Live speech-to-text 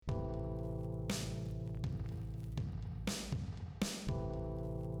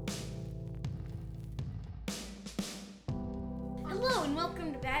and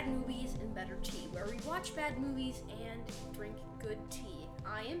welcome to Bad Movies and Better Tea, where we watch bad movies and drink good tea.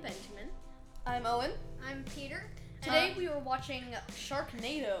 I am Benjamin. I'm Owen. I'm Peter. Today we were watching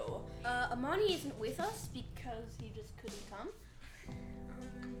Sharknado. Amani isn't with us because he just couldn't come.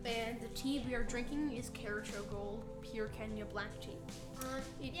 And the tea we are drinking is Karacho Gold Pure Kenya Black Tea.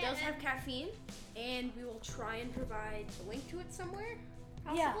 It does have caffeine, and we will try and provide a link to it somewhere.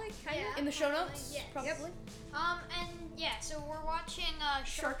 Possibly, kinda. In the show notes, Yes. probably. So we're watching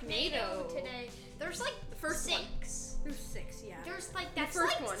Sharknado today. There's like The first six. one. There's 6, yeah. There's like The that's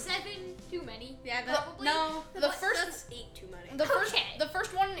first like one. 7 too many. Yeah, probably. That's 8 too many. The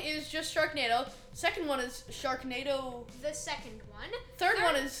first one is just Sharknado. Second one is Sharknado. The second one. Third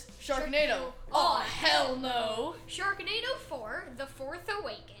one is Sharknado. Oh hell no! Sharknado 4, The Fourth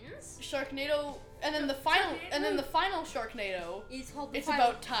Awakens. Sharknado, and then the final Sharknado. It's called It's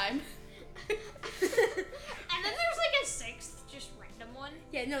about time. And then there's like a 6th, just random one.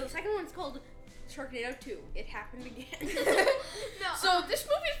 Yeah, no, the second one's called Sharknado 2. It happened again. No. So this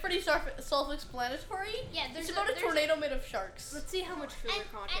movie is pretty self-explanatory. Yeah, It's about a tornado made of sharks. Let's see how much filler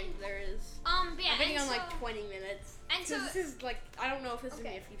content there is. Yeah, I'm betting and on so, like 20 minutes. and so This is like, I don't know if this is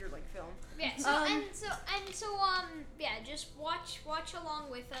gonna be Okay. a feature-length film. Yeah, just watch along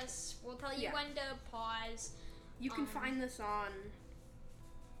with us. We'll tell you Yeah. when to pause. You can find this on.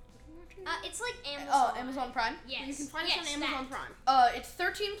 It's like Amazon. Amazon Prime. Yes. You can find this on Amazon Prime. It's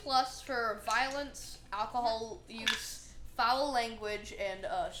 13 plus for violence, alcohol use, foul language, and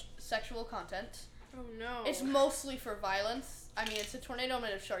sexual content. Oh no. It's mostly for violence. I mean, it's a tornado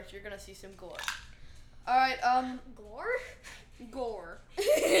made of sharks. You're gonna see some gore. All right. Glore? gore.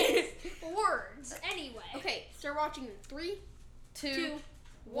 Words. Anyway. Okay, start watching in 3, 2,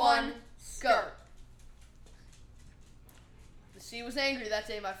 1, go. The sea was angry that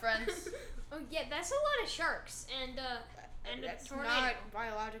day, my friends. Oh yeah, that's a lot of sharks and a That's tornado. not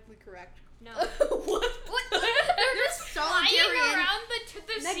biologically correct. No. What? They're just flying solitary around the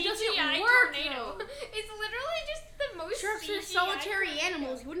That CGI doesn't work, tornado. though. It's literally just the most Sharks CGI are solitary tornado.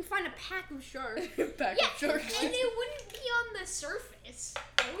 animals. You wouldn't find a pack of sharks. Back Yeah, of sharks. and they wouldn't be on the surface.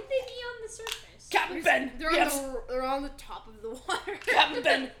 Why would they be on the surface? Captain Ben, They're on the top of the water. Captain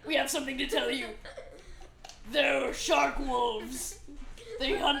Ben, we have something to tell you. They're shark wolves.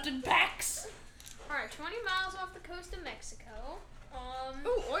 They hunt in packs. Alright, 20 miles off the coast of Mexico.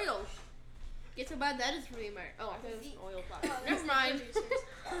 Ooh, oil. Guess how bad that is for the American. Oh, I thought it was an oil Oh, product. that's Never the mind. producers.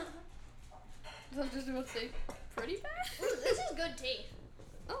 I was just about to say, pretty bad. Ooh, this is good tea.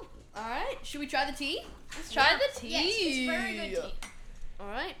 Oh, all right. Should we try the tea? Let's try the tea. Yes, it's very good tea. All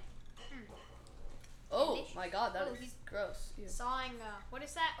right. Mm. Oh my God, that Oh, is he's- gross. Ew. Sawing, what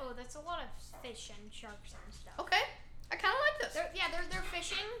is that? Oh, that's a lot of fish and sharks and stuff. Okay, I kind of like this. They're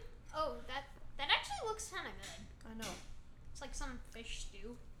fishing. Oh, that actually looks kind of good. I know. It's like some fish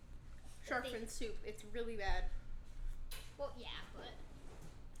stew. Shark fin soup. It's really bad. Well, yeah, but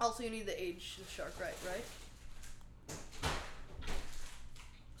Also, you need the age of shark, right?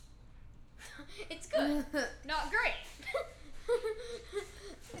 it's good. Not great.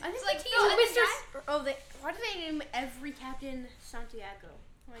 I think It's like like, tea no, is this why do they name every Captain Santiago?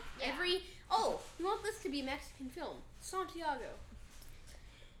 Like Yeah. you want this to be a Mexican film? Santiago.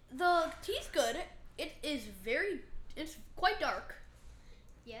 The tea's good. It's quite dark.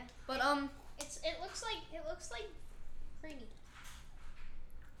 Yeah, But it looks like creamy.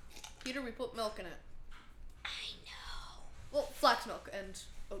 Peter, we put milk in it. I know. Well, flax milk and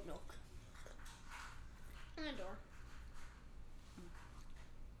oat milk. In the door.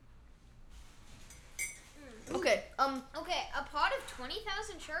 Okay. Okay, a pod of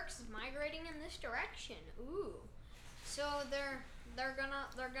 20,000 sharks is migrating in this direction. Ooh. So they're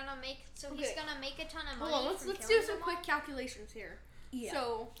gonna make he's Okay. gonna make a ton of money. Hold on, let's from do killing some them quick all. calculations here. Yeah.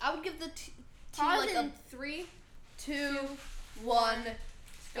 So I would give the tea pause like in a 3, 2, 1,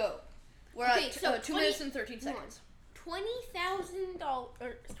 go. We're Okay, at so 2 minutes and 13 seconds.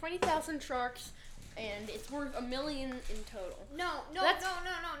 $20,000 sharks, and it's worth $1 million in total. No.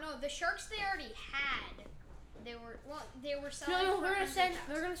 The sharks they already had. They were selling. No, for they're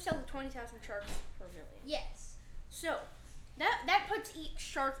 100,000. gonna sell the 20,000 sharks for $1 million. Yes. So that puts each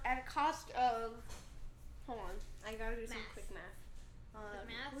shark at a cost of. Hold on, I gotta do some Math. quick math.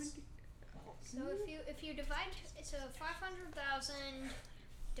 Maths. So if you divide 500,000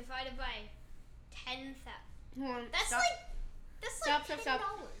 divided by 10,000. Hold on, That's stop. like Stop.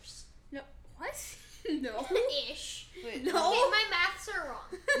 $10. No, what? No. Ish. Wait, No. Okay, my maths are wrong.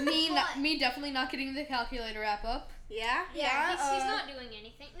 me definitely not getting the calculator app up. Yeah. Yeah, he's not doing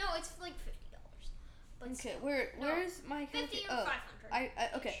anything. No, it's like $50. But Okay, still. where is my 50 calculation? or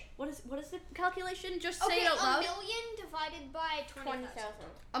 500. Okay. What is the calculation? Just say Okay, it out a loud. million divided by 20,000.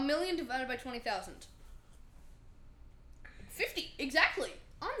 1 million divided by 20,000. 50, exactly.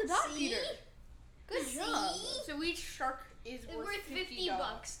 On the dot, See? Peter. Good job. See? So each shark is It's worth worth 50 $50.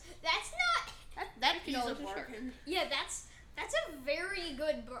 bucks. That's not. That is $50 a a shark. bargain. Yeah, that's a very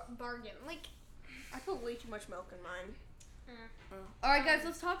good bargain. Like, I put way too much milk in mine. All right, guys,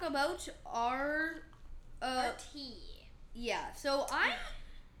 let's talk about our tea. yeah. So I'm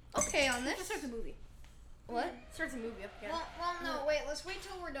okay on Let's this. start the movie. What? Start the movie up again. Well, no, wait. Let's wait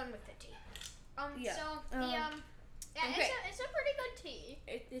till we're done with the tea. Yeah. So Okay. it's a pretty good tea.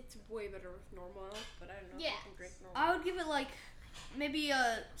 It's way better with normal milk, but I don't know if Yeah. I can drink normal. I would give it like maybe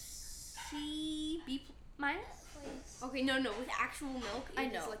a C, B minus. Okay, no, with actual milk, I it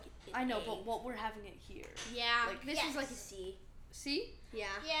is know. like an I know, A. but what we're having it here. Yeah, like, this yes. is like a C. C. Yeah.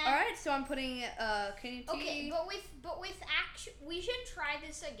 Yeah. All right, so I'm putting can you tea. Okay, but with actual, we should try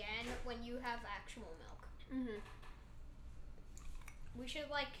this again when you have actual milk. Mhm. We should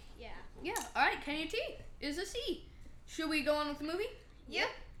yeah. Yeah. All right, can you tea is a C. Should we go on with the movie? Yep.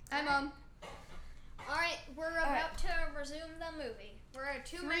 Hi, Mom. All right, we're about to resume the movie. We're at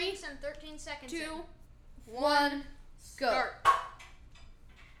 2 minutes and 13 seconds. 2, 1, go. start.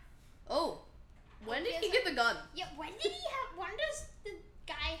 Oh, when did Okay, he get the gun? Yeah. When does the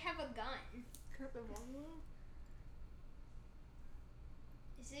guy have a gun?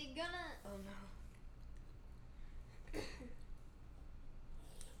 Is he gonna? Oh no.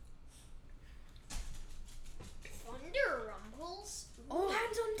 Thunder rumbles. All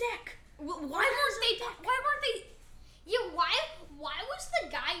hands on deck. Why weren't they? Yeah. Why was the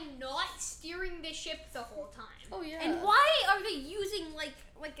guy not steering the ship the whole time? Oh yeah. And why are they using like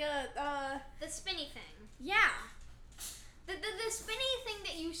a The spinny thing. yeah? The spinny thing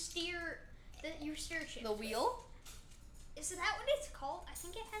that you steer ship. the wheel? Is that what it's called? I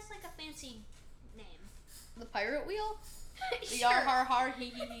think it has like a fancy name. The pirate wheel? The Sure. yar har har hee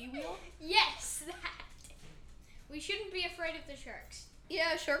hee hee wheel? Yes, that. We shouldn't be afraid of the sharks.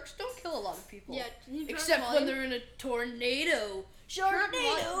 Yeah, sharks don't kill a lot of people. Yeah. Can you turn Except up when the they're in a tornado. Turn up the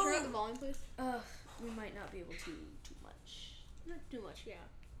Sharknado! volume, please. We might not be able to too much. Not too much, yeah.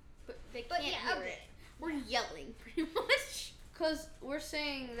 But they But can't yeah, hear okay. it. We're yelling pretty much. Cause we're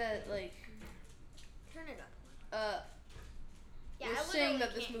saying that like Turn it up. Yeah, we're I saying literally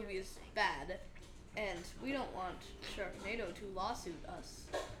that this can't hear movie is anything. bad, and we don't want Sharknado to lawsuit us.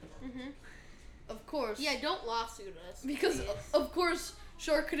 Mhm. Of course. Yeah, don't lawsuit us. Because please. of course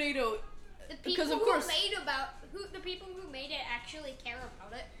Sharknado. The people Because of who course. the people who made it actually care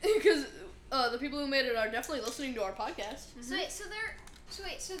about it. Because the people who made it are definitely listening to our podcast. So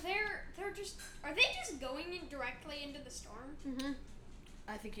they're just are they just going in directly into the storm? Mhm.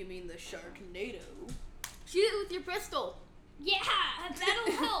 I think you mean the Sharknado. Shoot it with your pistol. Yeah,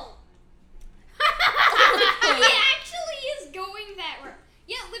 that'll help. Oh. He actually is going that way.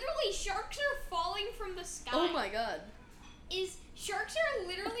 Yeah, literally, sharks are falling from the sky. Oh my god. Sharks are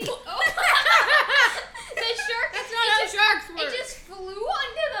literally. Oh. The shark. That's not how sharks work. It just flew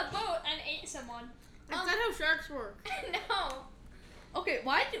onto the boat and ate someone. That's not how sharks work. No. Okay,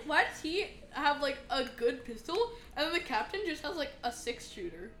 why does he have like a good pistol and then the captain just has like a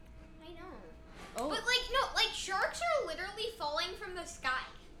 6-shooter? I know. Oh. But sharks are literally falling from the sky.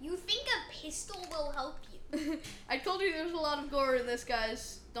 You think a pistol will help you? I told you there's a lot of gore in this,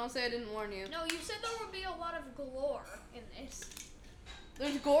 guys. Don't say I didn't warn you. No, you said there would be a lot of galore in this.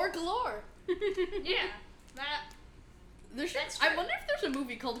 There's gore galore. Yeah. That There should, That's I true. wonder if there's a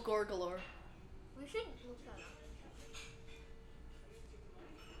movie called Gore Galore. we should look that up.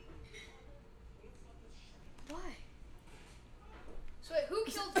 Why? So wait, who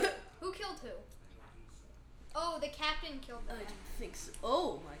killed who? Who killed who? Oh, the captain killed I the guy. don't think so.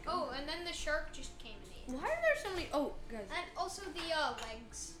 Oh my god. Oh, and then the shark just came and ate. Why are there so many? Oh, guys. And also the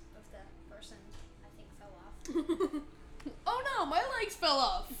legs of the person, I think, fell off. Oh no, my legs fell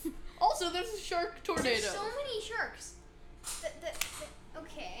off. Also, there's a shark tornado. There's so many sharks.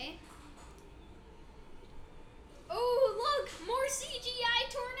 Okay. Oh, look! More CGI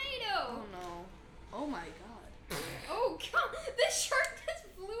tornado! Oh no. Oh my god. Oh, God! The shark just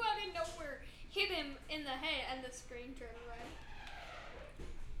flew out of nowhere, hit him in the head, and the screen turned red.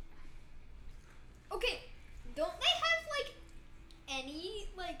 Okay, don't they have, any,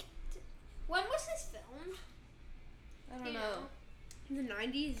 when was this filmed? I don't You know. In the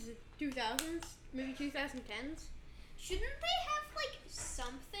 90s, 2000s, maybe 2010s. Shouldn't they have,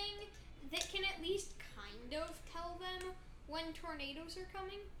 something that can at least kind of tell them when tornadoes are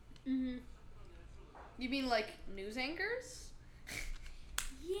coming? Mhm. You mean like news anchors?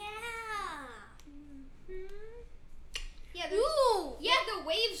 Yeah!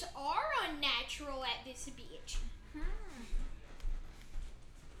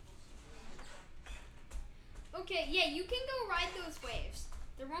 yeah, you can go ride those waves.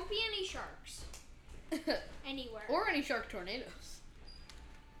 There won't be any sharks anywhere. Or any shark tornadoes.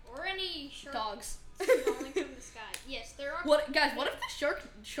 Or any shark Dogs. falling from the sky. Yes, there are. What guys? What if the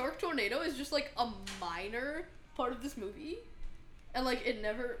shark tornado is just like a minor part of this movie, and like it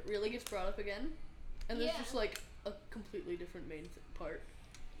never really gets brought up again, and there's Yeah. just like a completely different main part.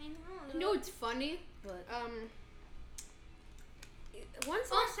 I know. You know what's funny? But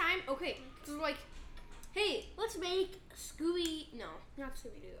Once last time, okay, so like, hey, let's make Scooby. No, not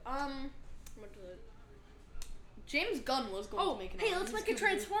Scooby Doo. What is it? James Gunn was going Oh, to make an hey, album. let's make a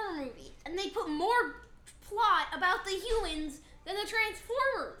Transformer movie, and they put more plot about the humans than the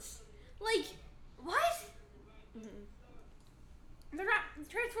Transformers. Like, what? They're not. The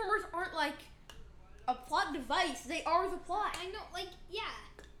Transformers aren't like a plot device. They are the plot. I know, like, yeah.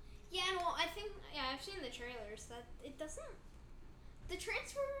 Yeah, well, I think, yeah, I've seen the trailers, that it doesn't, the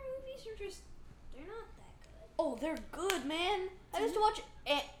Transformer movies are just, they're not that good. Oh, they're good, man. I used to watch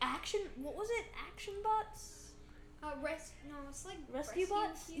Action. What was it? Action Bots. No, it's like Rescue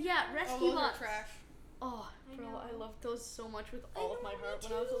Bots. Future. Yeah, Oh, Rescue those are Bots. trash. Oh, I bro, know. I loved those so much with I all of know, my me heart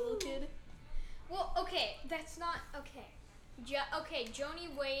when I was a little too. kid. Well, okay, that's not, okay. Okay,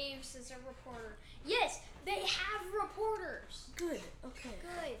 Joni Waves is a reporter. Yes, they have reporters. Good. Okay.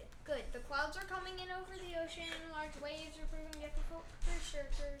 Good. The clouds are coming in over the ocean. Large waves are proving difficult for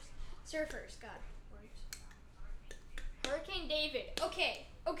surfers. God, words. Hurricane David. Okay.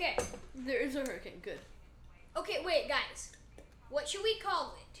 There is a hurricane. Good. Okay, wait, guys. What should we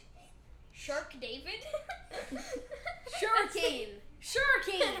call it? Shark David? Hurricane.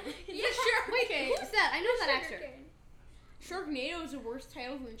 Yeah, Wait, who's that? I know that actor. Hurricane. Sharknado is a worse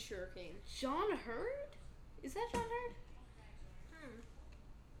title than Hurricane. John Hurd? Is that John Hurd?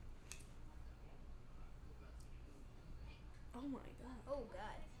 Oh my god. Oh,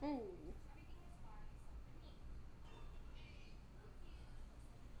 God. Oh.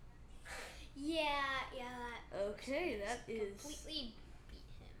 Yeah, Okay, that is. completely beat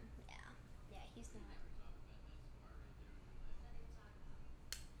him. Yeah, he's not.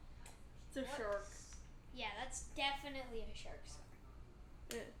 It's a shark. Yeah, that's definitely a shark scar.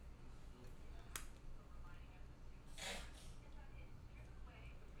 Yeah.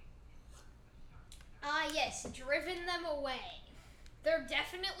 Yes, driven them away. They're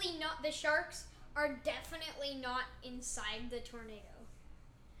definitely not, the sharks are definitely not inside the tornado.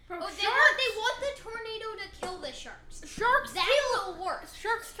 Bro, Oh, they want the tornado to kill the sharks. Sharks That's kill. the worst.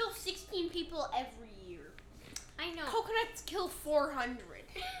 Sharks kill 16 people every year. I know. Coconuts kill 400.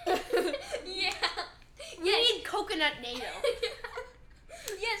 Yeah. We need coconut NATO.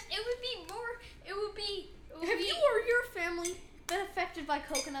 Yes, it would be more, it would be. Have you or your family been affected by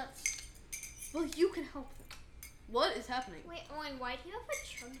coconuts? Well, you can help them. What is happening? Wait, Owen, why do you have a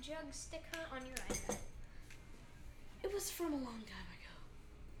Chug Jug sticker on your iPad? It was from a long time ago.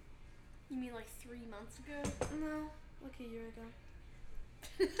 You mean like 3 months ago? No, like a year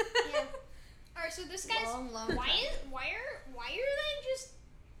ago. Yeah. Alright, so this guy's. Long Why time. are you just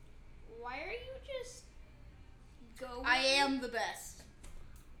going? I am the best.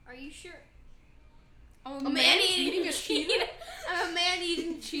 Are you sure? I'm A man eating a cheetah? I'm a man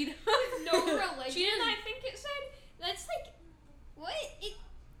eating cheetah. No religion, Cheetahs- I think it said. That's like, what?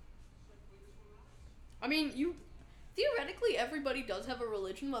 I mean, theoretically, everybody does have a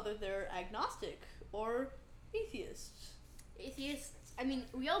religion, whether they're agnostic or atheists. Atheists. I mean,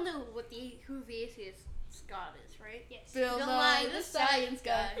 we all know who the atheist god is, right? Yes. Bill Nye the Science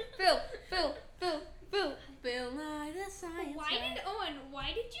Guy. Bill Nye the Science Guy. Why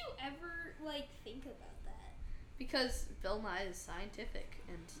did you ever, like, think about that? Because Bill Nye is scientific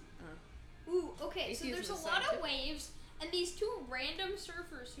and Ooh, okay, so Atheism there's a is lot of scientific. waves, and these two random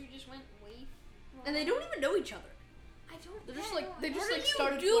surfers who just went wave. and they don't even know each other. I don't. They're just yeah, like I they don't- just What like are you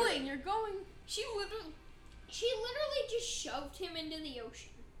started doing? flirting. You're going. She literally just shoved him into the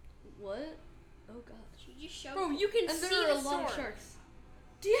ocean. What? Oh god. She just shoved. Bro, him. you can And see there are the a lot of sword. sharks.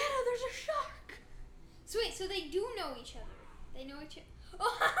 Deanna, there's a shark. So wait, so they do know each other. They know each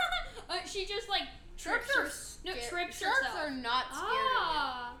other. She just like Sharks trips are her- scared. trips Sharks herself. are not scared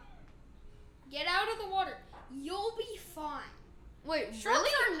Ah. Get out of the water. You'll be fine. Wait, of you. Sharks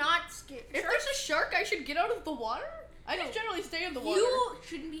really? are not scared. If there's a shark, I should get out of the water? I just generally stay in the water. You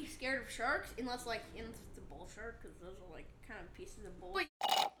shouldn't be scared of sharks unless the bull shark, because those are like kind of pieces of bull. Wait.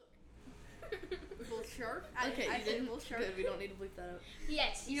 Bull shark. Okay, I you said did. bull shark. Good, we don't need to bleep that out.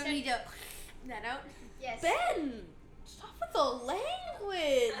 Yes. You don't so- need to that out. Yes. Ben, stop with the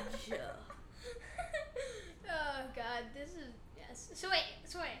language. Oh God, this is yes. So wait.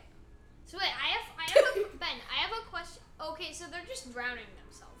 I have a Ben. I have a question. Okay, so they're just drowning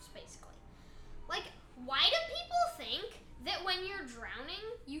themselves basically. Like, Why do people think that when you're drowning,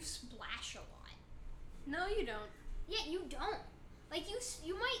 you splash a lot? No, you don't. Yeah, you don't. Like,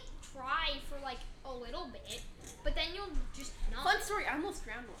 you might try for, like, a little bit, but then you'll just not. Fun story, I almost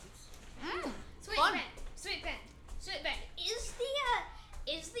drowned once. Sweet Fun. Ben.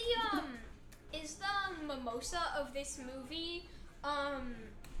 Is the mimosa of this movie,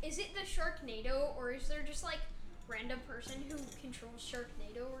 is it the Sharknado, or is there just, like, random person who controls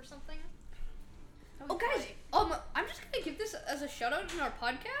Sharknado or something? Oh, guys, I'm just gonna give this as a shout out in our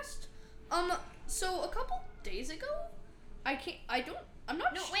podcast. So a couple days ago,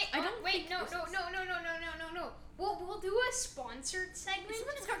 no. We'll do a sponsored segment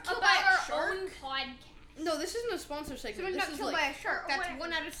Someone just got killed about by a our shark? own podcast. No, this isn't a sponsor segment. Someone This got is killed like, by a shark. That's What-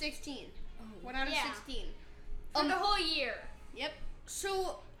 1 out of 16. 1 out of Yeah. 16. For the whole year. Yep.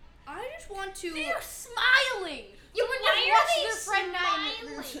 so I just want to. They're smiling. Yeah, Someone why just are watched they their friend die and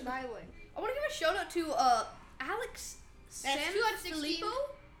they're smiling? smiling. I want to give a shout out to Alex That's 2 out of 16. Filippo.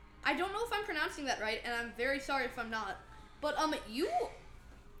 I don't know if I'm pronouncing that right, and I'm very sorry if I'm not. But you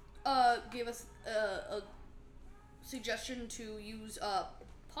gave us a suggestion to use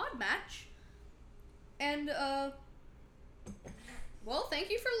Podmatch, and well, thank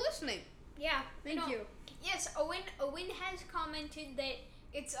you for listening. Yeah. Thank you. Yes, Owen has commented that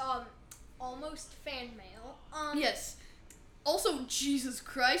it's almost fan mail. Yes. Also, Jesus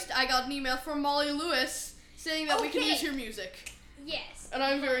Christ, I got an email from Molly Lewis saying that we can Okay. use your music, Yes. and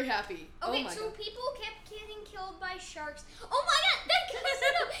I'm very happy. Okay, oh my so God. people kept getting killed by sharks. Oh my God, that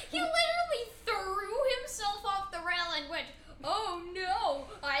cousin, he literally threw himself off the rail and went, "Oh no,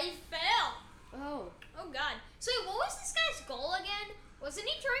 I fell." Oh. Oh God. So what was this guy's goal again? Wasn't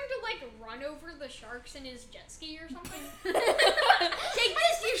he trying to like run over the sharks in his jet ski or something? Take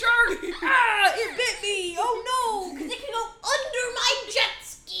this, you shark! Ah! It bit me! Oh no! Because it can go under my jet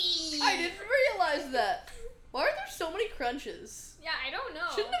ski! I didn't realize that. Why are there so many crunches? Yeah, I don't know.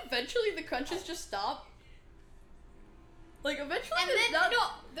 Shouldn't eventually the crunches just stop? Like, eventually And there's then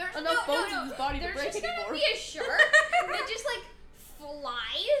not there's enough bones in his body to There's break just anymore. gonna be a shark that just like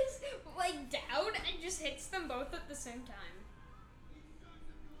flies like down and just hits them both at the same time.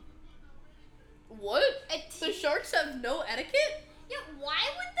 What? The sharks have no etiquette? Yeah, why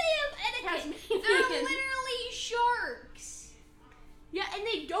would they have etiquette? Tasmanian. They're literally sharks. Yeah, and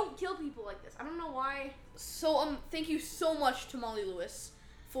they don't kill people like this. I don't know why. So, thank you so much to Molly Lewis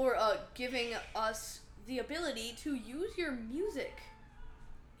for, giving us the ability to use your music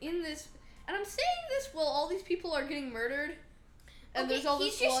in this. And I'm saying this while all these people are getting murdered, and Okay, there's all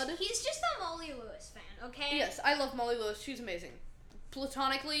this blood. He's just a Molly Lewis fan, okay? Yes, I love Molly Lewis. She's amazing.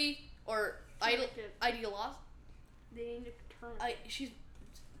 Platonically, or ideologue. They need to turn. She's.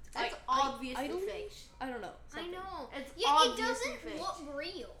 That's obviously idol- fake. I don't know. I something. know. It's Yeah, it obviously doesn't fake. look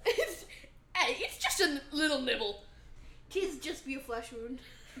real. It's just a little nibble. Tis just be a flesh wound.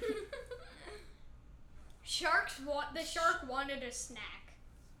 The shark wanted a snack.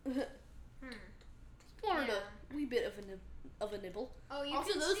 Wanted Yeah. a wee bit of a nibble. Oh, you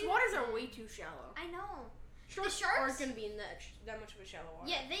Also, can those see waters that. are way too shallow. I know. Sharks aren't going to be in that much of a shallow water.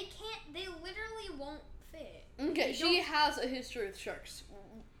 Yeah, they can't. They literally won't fit. Okay, They she has a history with sharks.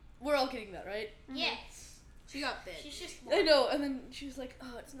 We're all getting that, right? Yes. She got bit. She's just. I know, and then she's like,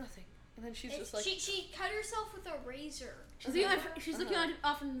 oh, it's nothing. And then she's just like, she cut herself with a razor. She's looking, she's looking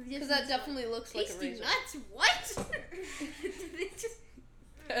off in the because distance. that definitely looks like a Tasty razor. nuts? What? They just...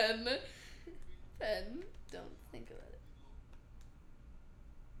 Pen, don't think about it.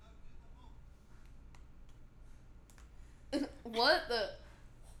 What the?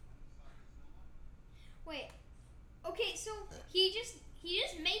 Wait. Okay, so he just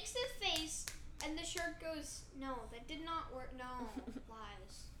makes the face, and the shark goes, "No, that did not work. No,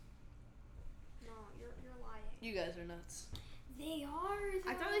 lies. No, you're lying. You guys are nuts. They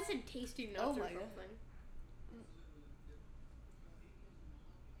are. I thought they said tasty nuts Oh or my something. God.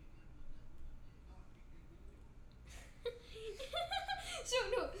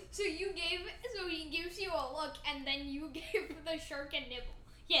 So he gives you a look, and then you gave the shark a nibble.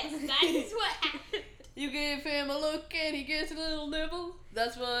 Yes, that is what happened. You gave him a look and he gets a little nibble.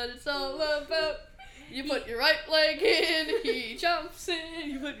 That's what it's all about. You put your right leg in, he jumps in.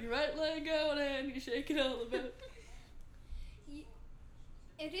 You put your right leg out and you shake it all about.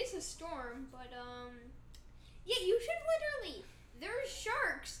 It is a storm, but yeah, you should literally. There's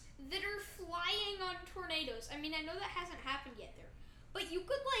sharks that are flying on tornadoes. I mean, I know that hasn't happened yet there, but you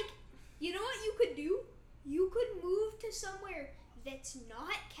could you know what you could do? You could move to somewhere that's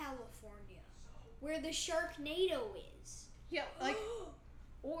not California, where the Sharknado is. Yeah, like,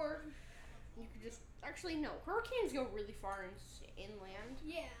 or you could just, actually no, hurricanes go really far inland.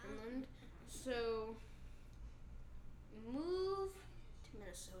 Yeah. Inland. So, move to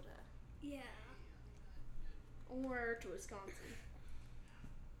Minnesota Yeah. or to Wisconsin.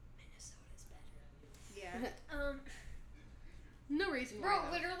 Minnesota's better. Yeah. No reason why. Bro,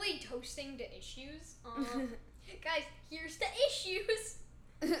 though. literally toasting to issues. Guys, here's the issues.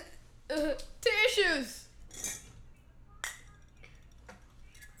 To issues.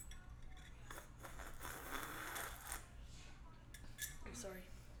 I'm sorry.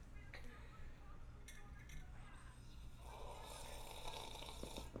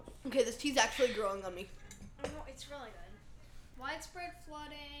 Okay, this tea's actually growing on me. Oh, it's really good. Widespread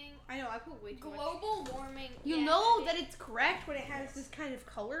flooding, I know, I put way too much. global warming. You yeah, know that it's correct when it has this kind of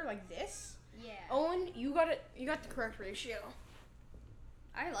color like this. Yeah. Owen, you got it. You got the correct ratio.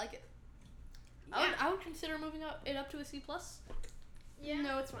 I like it. Yeah. I would consider moving it up to a C+. Yeah.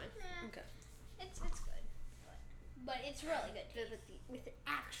 No, it's fine. Eh, Okay. It's good, but it's really good. With the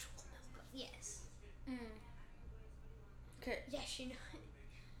actual milk. Yes. Okay. Yes, you know.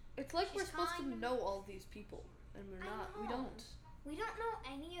 It's like we're She's supposed to kind. know all these people, and we're I not. We know. don't. We don't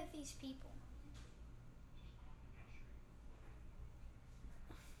know any of these people.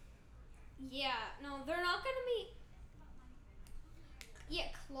 Yeah, no, they're not gonna be. Yeah,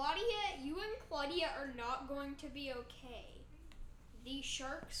 Claudia, you and Claudia are not going to be okay. These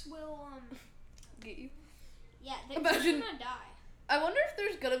sharks will, Get you. yeah, they're Imagine- gonna die. I wonder if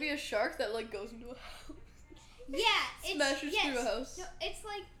there's gonna be a shark that like goes into a house. Yeah, it's Smashes yes. through a house. No, it's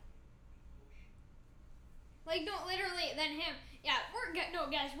like no, literally. Then him. Yeah, no,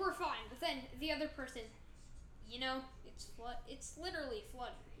 guys, we're fine. But then the other person, you know, it's flood. It's literally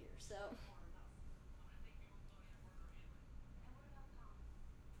flooded here. So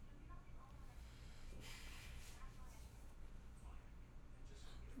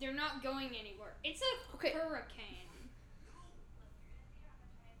they're not going anywhere. It's a Okay. hurricane.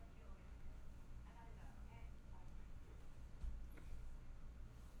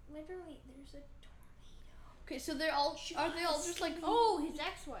 Literally, there's a tornado. Okay, so they're all. Are they all just like? Oh, his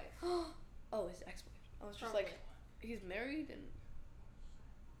ex-wife. Oh, his ex-wife. I was just like, he's married and.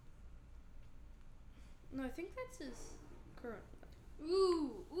 No, I think that's his current.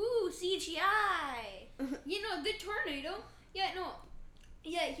 Ooh, CGI. You know the tornado. Yeah, no.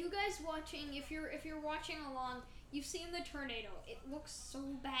 Yeah, you guys watching. If you're watching along, you've seen the tornado. It looks so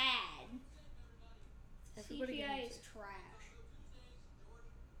bad. Everybody CGI hates is it. trash.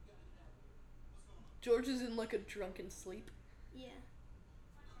 George is in like a drunken sleep. Yeah.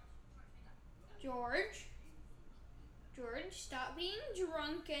 George, stop being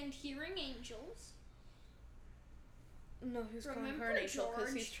drunk and hearing angels. No, he's calling Remember, her an angel because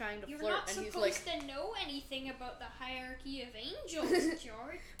George, he's trying to You're flirt, not and he's supposed like. to know anything about the hierarchy of angels,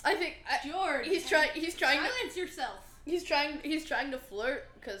 George. I think George. he's trying. Silence yourself. He's trying to flirt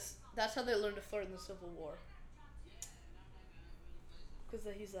because that's how they learned to flirt in the Civil War. Because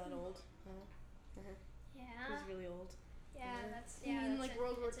he's that old. Yeah. He's really old. Yeah, that's You mean like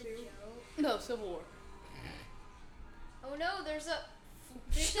World War it's a II? joke. No, Civil War. Oh no, there's a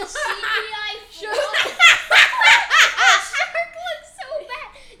CGI Sure. flood. That shark looks so bad.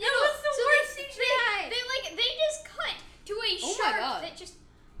 You know, was the so worst they, CGI. They just cut to a Oh my shark God. that just.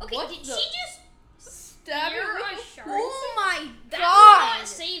 Okay, What did the- she just Stab spear her. a shark? Oh my That god. will not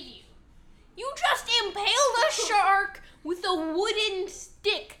save you. You just impaled a shark with a wooden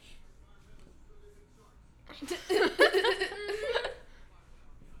stick.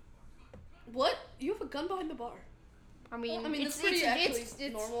 What? You have a gun behind the bar. I mean, That's pretty actually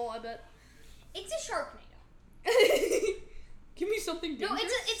normal, I bet. It's a Sharknado. Give me something No,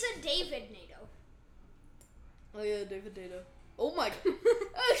 dangerous. it's a David Nado. Oh yeah, David Data. Oh my.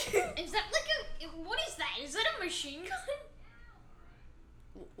 Okay. Is that like a? What is that? Is that a machine gun?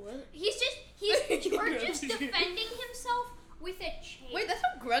 What? He's George just defending himself with a chain. Wait, that's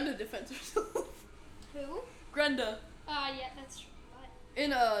how Grenda defends herself. Who? Grenda. Yeah, that's true. But In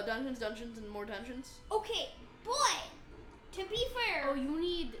Dungeons and More Dungeons. okay, but to be fair, Oh, you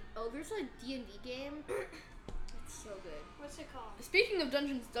need. Oh, there's a D&D game. It's so good. what's it called? Speaking of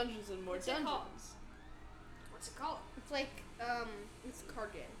Dungeons and More What's it Dungeons. called? What's it called? It's like it's a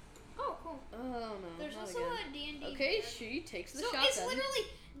card game. Oh, cool. Oh no. There's not also again. a D&D. Okay, game. she takes the So shotgun. it's literally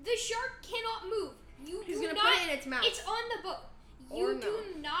the shark cannot move. You He's do gonna not. put it in its mouth. It's on the book. You Or no. do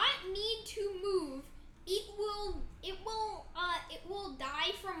not need to move. It will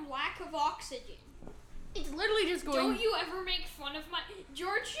die from lack of oxygen. It's literally just going. Don't you ever make fun of my.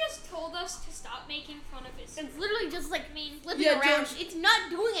 George just told us to stop making fun of his. It's literally just like I mean, flipping Yeah, around. George- It's not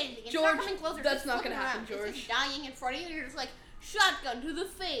doing anything. It's George, not coming closer. that's it's not flipping gonna happen, around. It's George. just dying in front of you. You're just like shotgun to the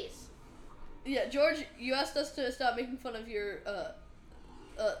face. Yeah, George, you asked us to stop making fun of your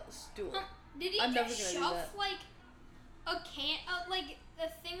stool. Did he I'm never just gonna do shove that. like like a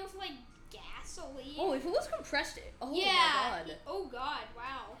thing of like gasoline. Oh, if it was compressed, oh yeah. my god. Oh god,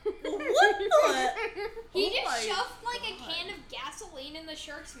 wow. What the? He Oh my just shoved like a God. can of gasoline in the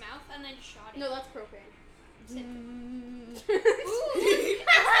shark's mouth and then shot it. No, that's propane. Ooh, that's a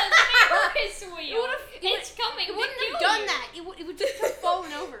Ferris wheel. It's coming. It wouldn't have done that. It would just have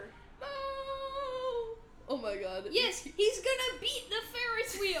fallen over. Oh my god. Yes, he's gonna beat the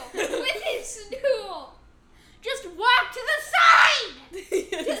Ferris wheel with his stool. Just walk to the side. To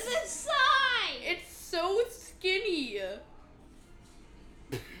the side. It's so skinny. He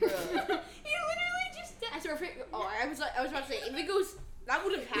literally just. I swear, I was about to say, if it goes, that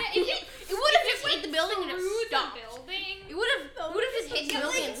would have Yeah, happened. It would have just hit the building and through it stopped. the building. It would have just hit the Yeah,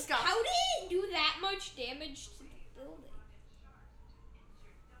 building like, and stopped. how did it do that much damage to the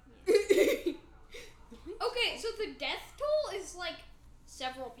building? Okay, so the death toll is like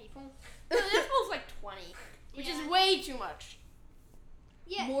several people. No, this was like 20, which Yeah. is way too much.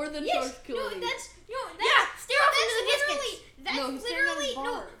 Yeah. More than yes. sharks killing. Yeah, stare off into the distance. That's No, he's staring at literally his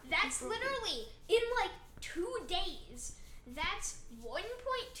bar. that's He's broken. literally in like 2 days. That's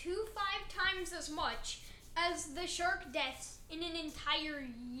 1.25 times as much as the shark deaths in an entire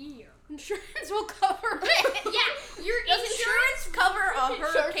year. Insurance will cover it. Yeah, your Does insurance cover a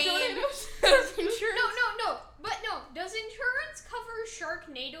hurricane? tornadoes? Does insurance? No. But no, does insurance cover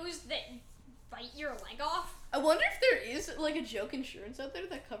sharknadoes that bite your leg off? I wonder if there is like a joke insurance out there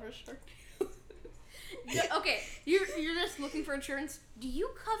that covers shark. Okay, you're just looking for insurance. Do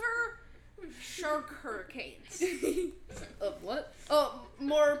you cover shark hurricanes? What? Oh,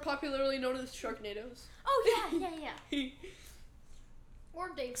 more popularly known as Sharknados. Oh yeah. Or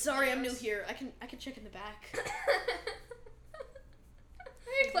Dave? Sorry, I'm new here. I can check in the back.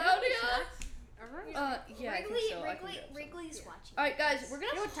 Hey, Claudia. Yeah, I think Wrigley, so. I can Wrigley, go. Wrigley's watching. All right, guys, we're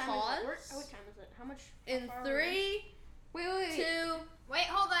gonna What time pause is it? What time is it? How much? in how far are we? 3, Wait. 2, Wait,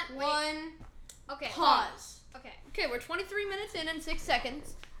 hold on. Wait. 1. Okay. Pause. Okay. Okay, we're 23 minutes in and 6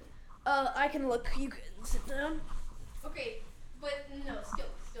 seconds. I can look. You can sit down. Okay, but no, still.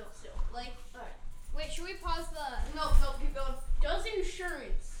 Like, alright. Wait, should we pause the? No, keep going. Does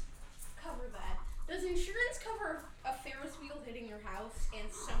insurance cover that? Does insurance cover a Ferris wheel hitting your house and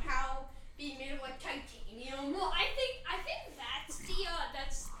somehow being made of like titanium? Well, I think that's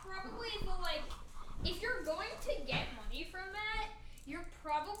that's probably the like. If you're going to get money from that, you're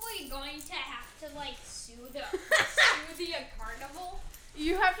probably going to have to like sue the carnival.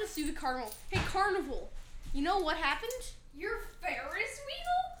 You have to sue the carnival. Hey, carnival, you know what happened? Your Ferris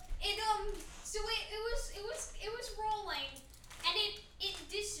wheel? So it was rolling, and it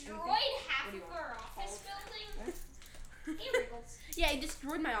destroyed half What do you of want? our office building. Hey, Wriggles. Yeah, it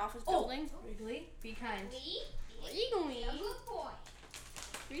destroyed my office building. Wrigley, be kind. Wrigley. A good boy.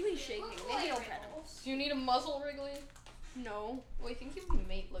 Really shaking. Good Maybe boy, I'll pet him. Wriggles. Do you need a muzzle, Wrigley? No. Well, I think your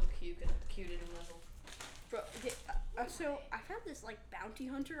mate look cute in a muzzle. Bro, so I found this like bounty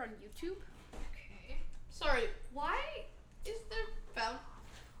hunter on YouTube. Okay. Sorry, why is there found?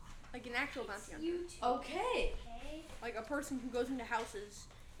 Like an actual bounty hunter. YouTube. Okay. Okay. Like a person who goes into houses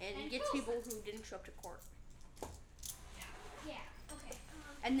and And gets kills people who didn't show up to court. Yeah. Okay.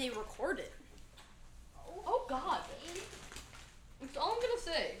 And they record it. Oh God. That's all I'm gonna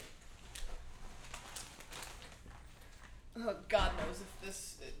say. Oh, God knows if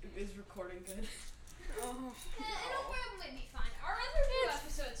this is recording good. Oh. It'll probably be fine. Our other 2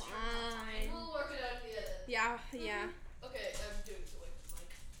 episodes are Fine. We'll work it out at the edit. Yeah. Okay, I'm doing it the way it's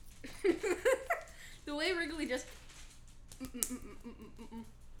like. The way Wrigley just.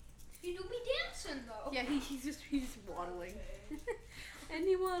 You do be dancing though. Yeah, he's just waddling. And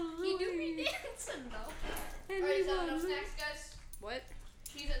he waddles. You do away. be dancing though. And Alright, he is that enough waddles away. snacks, guys? What?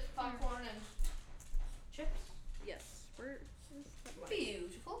 Cheez-Its, popcorn, and chips. Yes. Where is that one?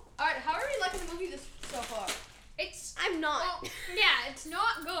 Beautiful. Alright, how are we liking the movie this so far? It's I'm not. well, yeah, it's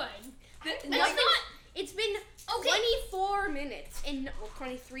not good. It's It's not. It's been Okay. 24 minutes and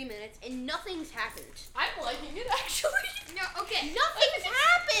 23 minutes and nothing's happened. I'm liking it, actually. No, okay. Nothing's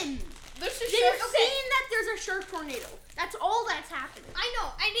happened. There's a They've shark. seen that there's a shark tornado. That's all that's happened. I know,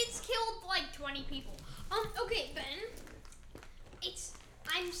 and it's killed like 20 people. Okay, Ben.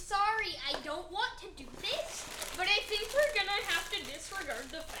 I'm sorry, I don't want to do this, but I think we're gonna have to disregard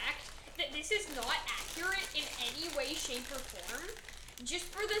the fact that this is not accurate in any way, shape, or form, just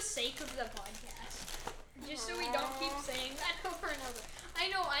for the sake of the podcast. Just so we don't keep saying that over and over. I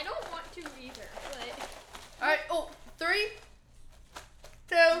know, I don't want to either, but... Alright, 3,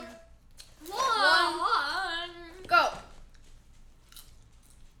 2, One. go.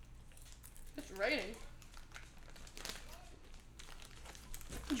 It's raining.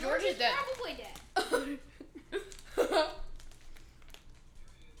 George is dead. Probably dead.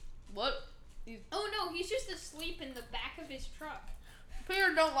 What? Oh no, he's just asleep in the back of his truck.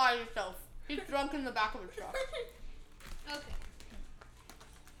 Peter, don't lie to yourself. He's drunk in the back of his truck. Okay.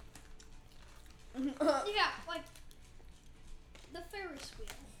 Yeah, like the Ferris wheel.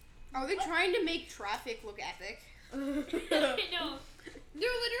 Are they trying to make traffic look epic? I know.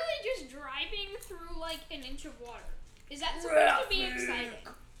 They're literally just driving through like an inch of water. Is that supposed to be exciting?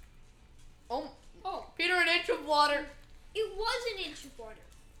 Oh, Oh, Peter, an inch of water. it was an inch of water.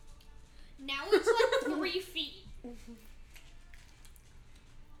 Now it's like 3 feet.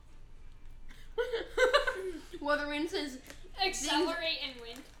 Weatherman says Accelerate and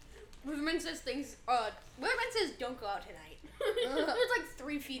wind. Weatherman says things. Weatherman says don't go out tonight. There's like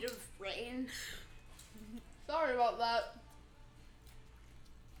 3 feet of rain. Sorry about that.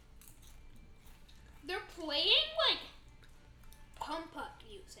 They're playing like pump up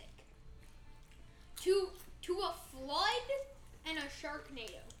music to a flood and a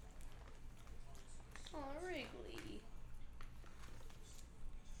Sharknado. Oh, Wrigley.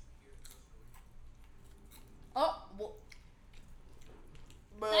 Oh, well.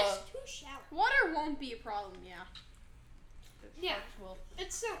 That's too shallow. Water won't be a problem, yeah. Yeah. Well,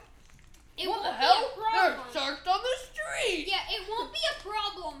 It's so. It what won't the hell? be a There are problem. sharks on the street! Yeah, it won't be a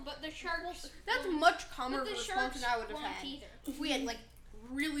problem, but the sharks. That's won't- much calmer but of a the response sharks than I would have won't had either. if we had like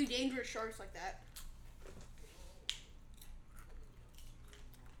really dangerous sharks like that.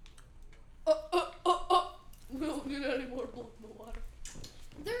 We don't need any more blood in the water.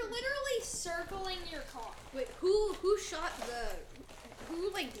 They're literally circling your car. Wait, who shot who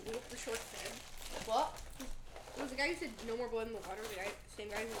like blew up the shark's head? What? It was the guy who said no more blood in the water. The same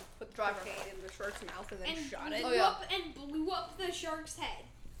guy who put the Driver. cocaine in the shark's mouth and then And shot blew it. Oh, yeah. up and blew up the shark's head.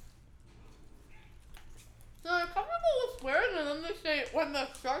 So a couple people swearing and then they say, when the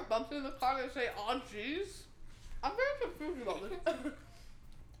shark bumps into the car, they say, oh jeez. I'm very confused about this.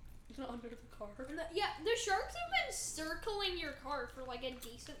 It's not under the car. Yeah, the sharks have been circling your car for like a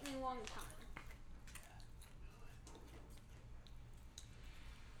decently long time.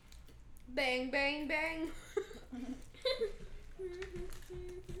 Bang, bang, bang.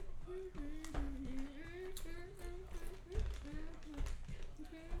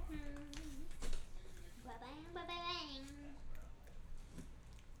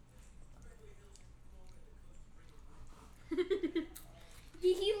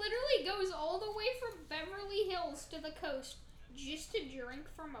 He literally goes all the way from Beverly Hills to the coast just to drink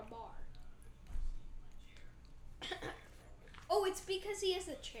from a bar. Oh, it's because he has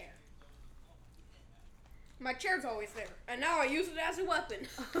a chair. My chair's always there, and now I use it as a weapon.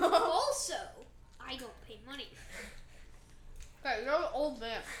 Also, I don't pay money. Okay, you're an old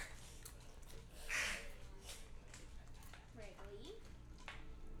man. Wrigley.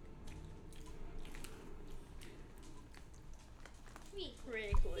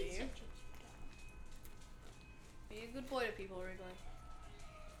 Wrigley. He's such a Be a good boy to people, Wrigley.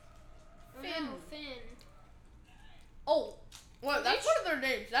 Finn. Oh, Finn. Oh, what? That's one of their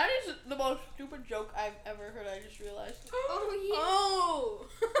names. That is the most stupid joke I've ever heard. I just realized. Oh, yeah. Oh!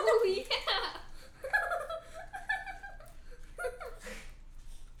 Oh, yeah.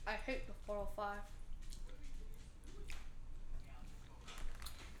 I hate the 405.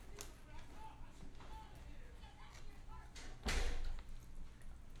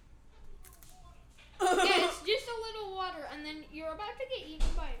 Yeah, it's just a little water, and then you're about to get eaten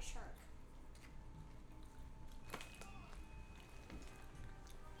by a shark.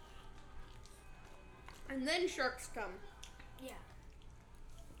 And then sharks come. Yeah.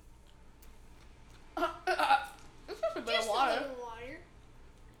 It's just a bit Just of water. a little water.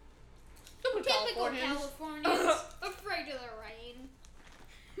 Stupid Typical Californians. Californians. Afraid of the rain.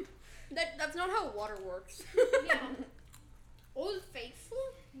 That's not how water works. Yeah. Old Faithful?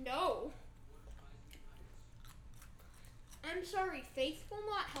 No. I'm sorry, Faith will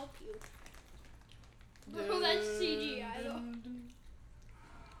not help you. Bro, that's CGI though.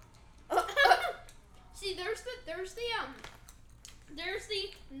 See, there's the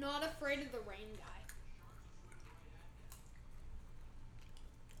not afraid of the rain guy.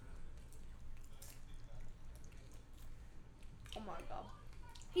 Oh my god.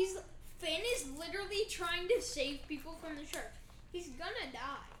 Finn is literally trying to save people from the shark. He's gonna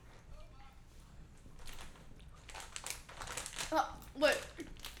die. Wait.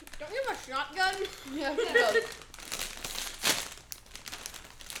 Don't you have a shotgun? Yeah, Yeah. he does.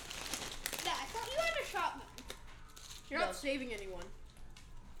 Yeah, I thought you had a shotgun. You're not No. saving anyone.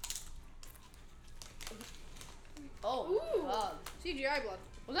 Oh, Ooh. god. CGI blood.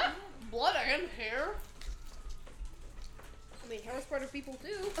 Was that blood and hair? I mean, hair is part of people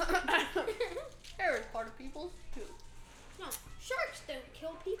too. Hair is part of people's too. No, sharks don't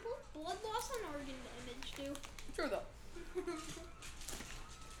kill people. Blood loss and organ damage do. True though.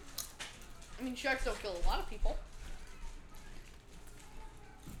 I mean, sharks don't kill a lot of people.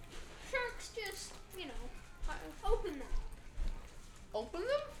 Sharks just, open them. Open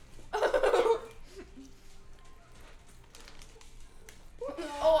them?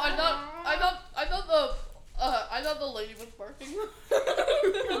 Oh, I thought the lady was barking. No.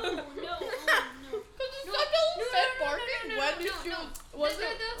 Because it's such a little fat barking when you do.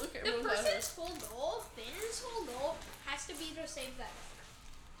 The person's whole goal, Finn's whole goal, has to be to save that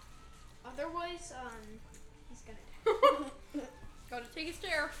dog. Otherwise, he's gonna die. Gotta take a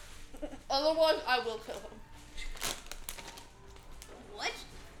stare. Otherwise, I will kill him. What?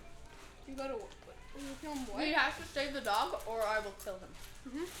 You gotta kill him what? He has to save the dog, or I will kill him.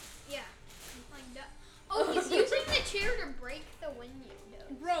 Yeah. Like that. Oh, he's using the chair to break the window.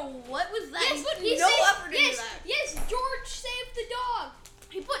 Bro, what was that? Yes, he put he no saved- effort into that. Yes, George saved the dog.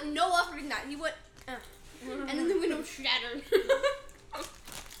 He put no effort in that. He went, and then the window shattered.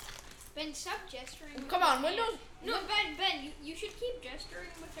 Ben, stop gesturing. with Come your on, windows. hands. No, Ben, you should keep gesturing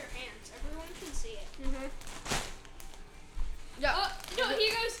with your hands. Everyone can see it. Yeah. No, he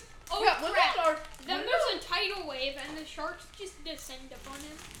goes, oh Yeah, crap. windows are. Then there's a tidal wave and the sharks just descend upon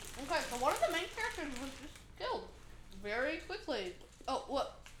him. Okay, so one of the main characters was just killed very quickly. Oh,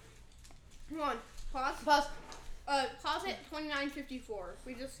 what? Come on, pause. Pause. Pause at 29:54.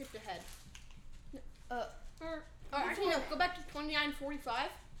 We just skipped ahead. Or, Actually, no. Go back to 29:45.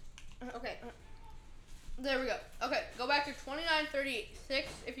 Okay. There we go. Okay, go back to 29:36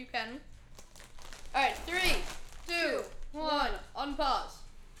 if you can. All right, 3, 2, 1, unpause.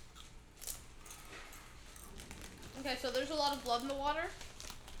 Okay, so there's a lot of blood in the water.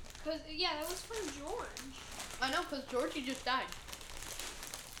 yeah, that was from George. I know, because Georgie just died.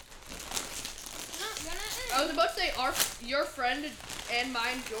 Not gonna end. I was about to say your friend and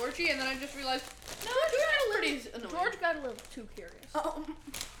mine, Georgie, and then I just realized, no, Georgie's pretty annoying. George got a little too curious. Oh.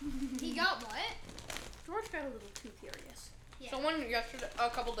 He got what? George got a little too curious. Yeah. Someone a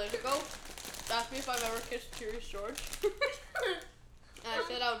couple days ago, asked me if I've ever kissed Curious George, and I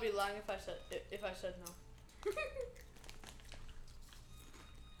said I would be lying if I said no.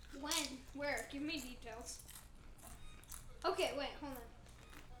 When? Where? Give me details. Okay, wait, hold on.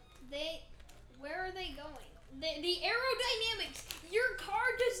 Where are they going? The aerodynamics. Your car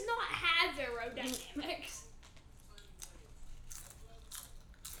does not have aerodynamics.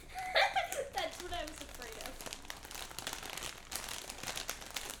 That's what I was afraid of.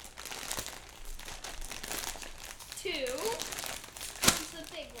 Two comes the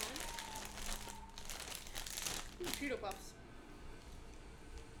big one. Cheeto Puffs.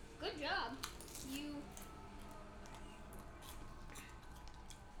 Good job. You.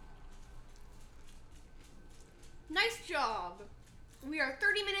 Nice job. We are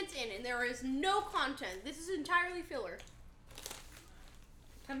 30 minutes in, and there is no content. This is entirely filler.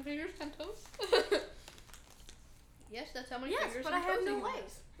 10 fingers, 10 toes? Yes, that's how many Yes, fingers but and I have toes no you have.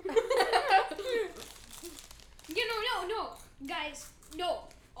 legs. No. Guys, no.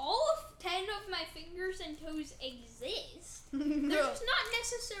 All of 10 of my fingers and toes exist. They're just not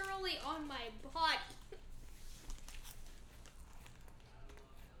necessarily on my body.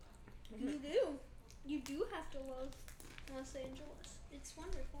 You do. You do have to love Los Angeles. It's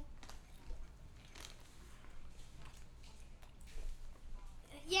wonderful.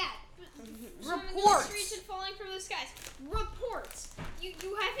 Yeah. Swimming in the Reports. streets and falling from the skies. Reports. You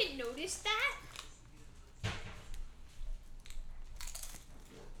haven't noticed that?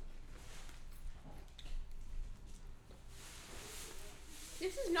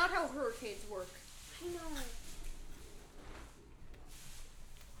 This is not how hurricanes work. I know.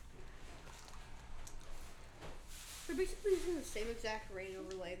 They're basically using the same exact rain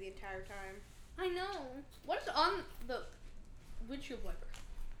overlay the entire time. I know. What is on the windshield wiper?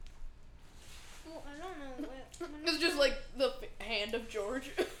 Well, I don't know what. It's just like the hand of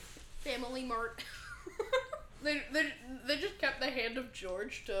George. Family Mart. they just kept the hand of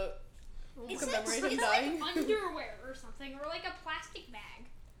George to It's commemorate like, him it's dying. like underwear or something, or like a plastic bag.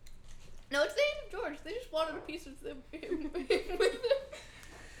 No, it's the hand of George. They just wanted a piece of him with them.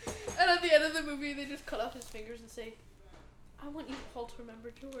 And at the end of the movie, they just cut off his fingers and say, "I want you all to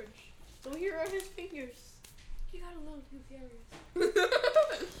remember George. So here are his fingers." You got a little too curious.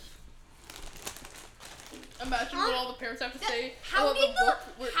 Imagine what all the parents have to say How about did the book.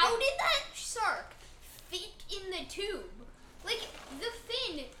 where- that shark fit in the tube? Like the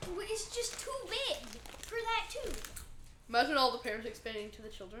fin is just too big for that tube. Imagine all the parents explaining to the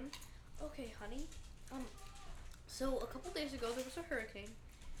children. Okay, honey. So a couple days ago there was a hurricane,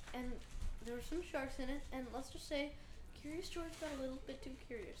 and there were some sharks in it, and let's just say Curious George got a little bit too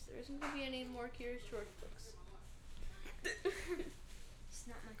curious. There isn't going to be any more Curious George books. It's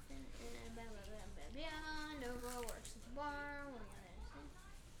not my thing. Nova works at the bar.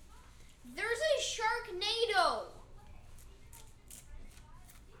 There's a Sharknado.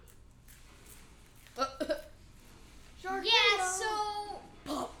 Sharknado. Yeah, so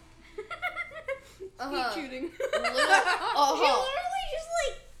Pop. Keep shooting. she literally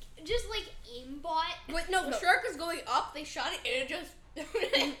just like aimbot. Wait, no, the shark is going up. They shot it and it just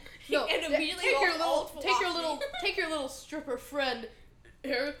No, and immediately take your little stripper friend.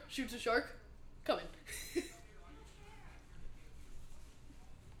 Here, shoots a shark. Come in.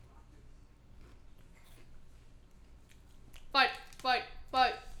 Fight.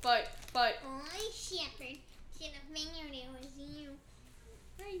 Oh, shepherd. Should have figured it was you.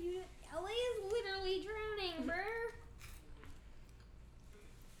 Are you? LA is literally drowning, bro.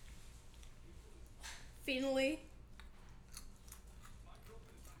 Finally.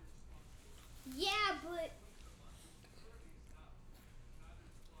 Yeah, but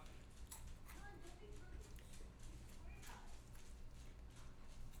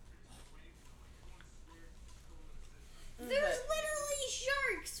there's literally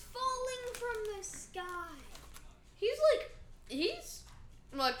sharks falling from the sky. He's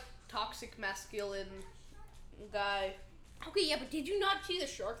like toxic masculine guy. Okay, yeah, but did you not see the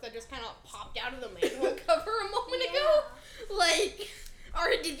shark that just kind of popped out of the manhole cover a moment ago? Like, or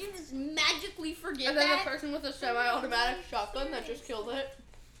did you just magically forget And then that? the person with a semi-automatic shotgun that just killed it.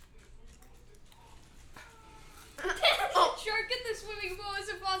 Shark in the swimming pool is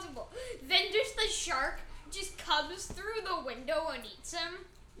impossible. Then just the shark just comes through the window and eats him.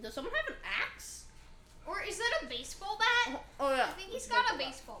 Does someone have an axe? Or is that a baseball bat? Oh yeah. I think he's got a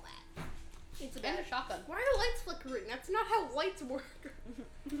baseball bat. It's And a shotgun. Why are the lights flickering? That's not how lights work.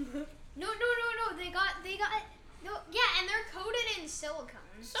 No. They got no. Yeah, and they're coated in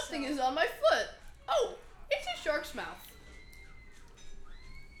silicone. Something so. is on my foot. Oh, it's a shark's mouth.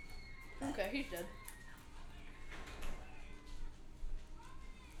 Okay, he's dead.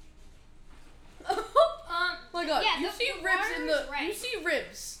 My God, Yeah, you the see ribs in the. water's red. You see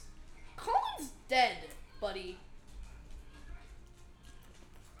ribs. Colin's dead, buddy.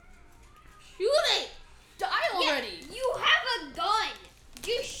 Shoot it! Die already. Yeah, you have a gun.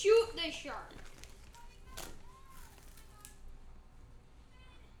 Just shoot the shark.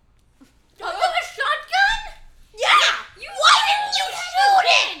 You have a shotgun? Yeah. Why didn't you shoot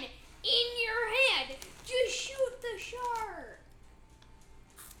it? In your hand. Just shoot the shark.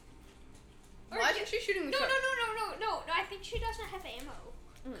 Or Why isn't she shooting the No. shark? I think she doesn't have ammo.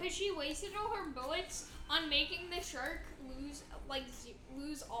 Because she wasted all her bullets on making the shark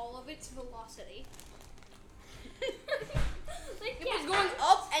lose all of its velocity. Like, It was going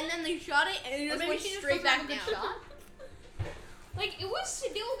up and then they shot it and it just maybe went she just straight doesn't have back a good down. shot. Like, it was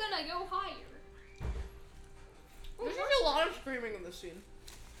still gonna go higher. There's like a lot of screaming in this scene.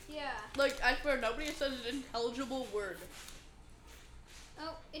 Yeah. Like, I swear, nobody says an intelligible word.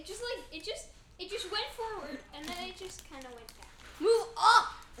 Oh, it just went forward and then it just kind of went back. Move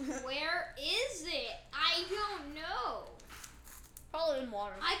up! Where is it? I don't know. Probably in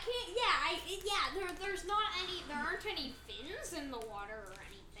water. I can't. There aren't any fins in the water or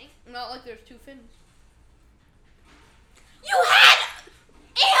anything. Not like there's two fins. You had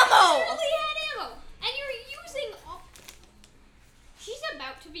ammo! You literally had ammo, and you're using all. She's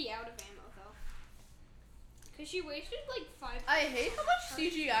about to be out of ammo though, cause she wasted like 5. I hate how much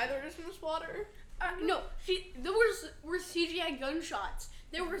CGI there is in this water. No, there were CGI gunshots.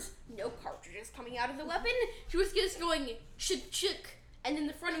 There was no cartridges coming out of the weapon. She was just going chick chick, and then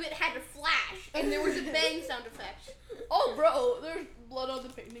the front of it had a flash, and there was a bang sound effect. Oh, bro, there's blood on the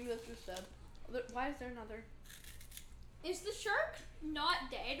painting. That's just sad. Why is there another? Is the shark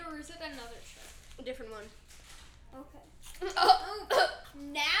not dead, or is it another shark? A different one. Okay. Oh,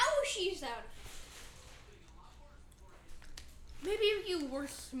 now she's out. Maybe if you were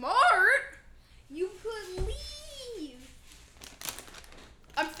smart. You could leave.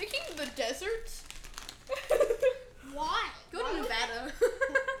 I'm thinking the desert. Why? Go to Nevada.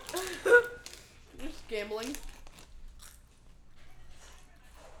 Just gambling.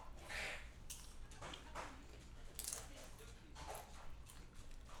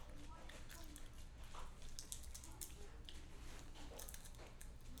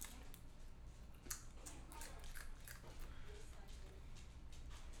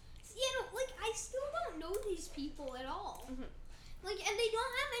 I still don't know these people at all. Mhm. Like, and they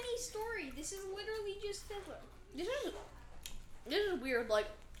don't have any story. This is literally just filler. This is weird. Like,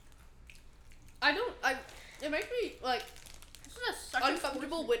 it makes me like is such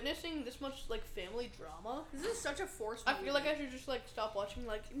uncomfortable witnessing this much like family drama. This is such a forced I movie. feel like I should just like stop watching.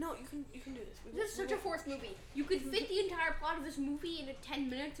 Like, no, you can do this. This is such a forced movie. You could fit the entire plot of this movie into 10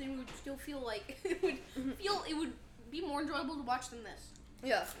 minutes, and it would still feel like it would be more enjoyable to watch than this.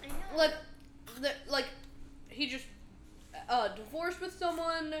 Yeah, I know. like he just divorced with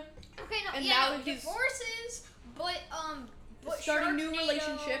someone. Okay, no, And yeah, now no, he's- divorces, but starting new Sharknado-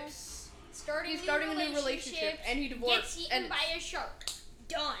 relationships. Starting He's starting a new relationship, and he divorced. Gets eaten And by a shark.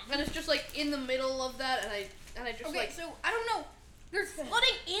 Done. and it's just like in the middle of that, and I just Okay, like. so I don't know. There's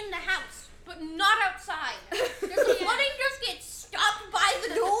flooding in the house, but not outside. Does the flooding just get stopped by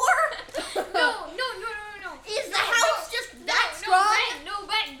the door? No. Is the No, house no, just that no, strong?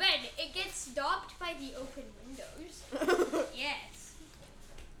 Ben. It gets stopped by the open windows. Yes.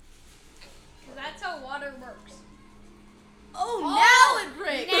 'Cause that's how water works. Oh, now it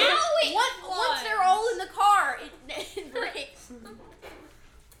breaks. Now it Once floods. they're all in the car, it breaks.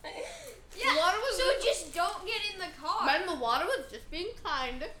 Yeah. water was so just- just don't get in the car. Man, the water was just being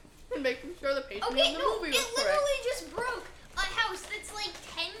kind and making sure the pacing Okay, of the no, movie it was correct. literally just broke a house that's like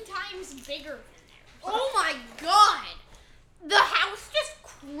 10 times bigger than theirs. Oh my god! The house just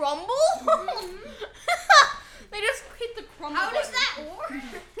crumbled? They just hit the crumble How does button. that work?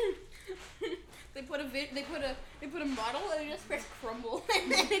 They put a model and it just pressed crumble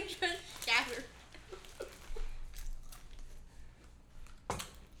and then it just shattered.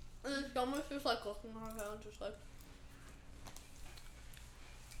 And it's almost just like looking on her and just like.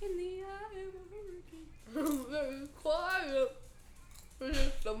 In the eye of a hurricane. Very quiet. For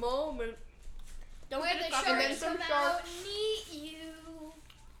just a moment. Don't Where get the it copyrighted. sharks some come sharks. out and eat you.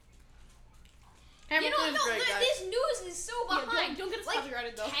 Hamilton is great, guys. This news is so Yeah, behind. don't get us like,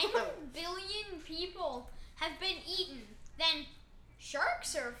 copyrighted though. 10 billion people have been eaten. Then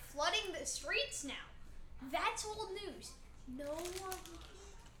sharks are flooding the streets now. That's old news. No one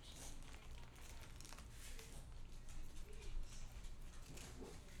cares.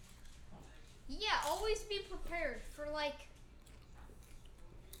 Yeah, always be prepared for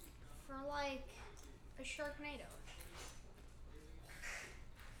a Sharknado.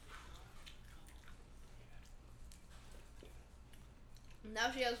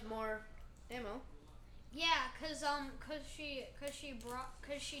 Now she has more ammo. Yeah, cause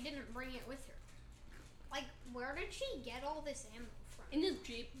she didn't bring it with her. Like, where did she get all this ammo from? In this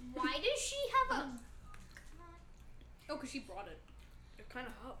Jeep. Why does she have a? Oh, because she brought it. They're kind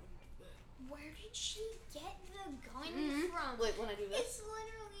of hot. Where did she get the gun Mhm. from? Wait, when I do this. It's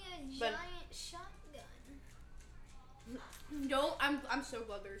literally a Ben. giant shotgun. No, I'm so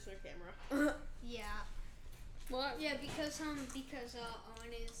glad there's no camera. Yeah. What? Yeah, because Owen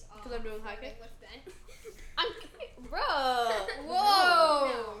is Because I'm doing high kick? with Ben. Bro.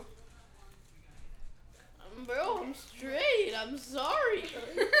 Whoa! Bro, I'm straight. I'm sorry.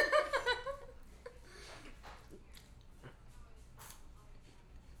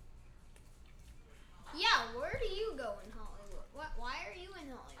 Yeah, where do you go in Hollywood? Why are you in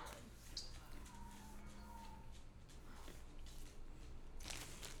Hollywood?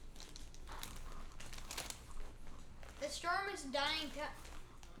 The storm is dying to...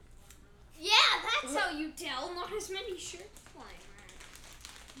 Yeah, that's how you tell. Not as many ships flying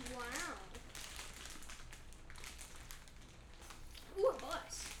around. Wow. Ooh, a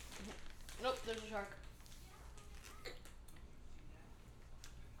bus. Nope, there's a shark.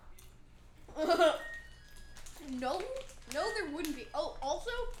 No, there wouldn't be. Oh, also,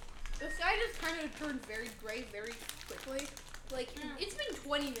 the sky just kind of turned very gray very quickly. Like, it's been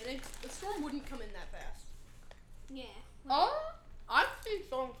 20 minutes. The storm wouldn't come in that fast. Yeah. I've seen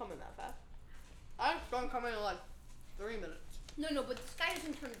storm coming that fast. I've seen storm coming in like 3 minutes. No, but the sky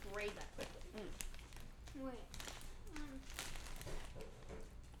doesn't turn gray that quickly. Wait.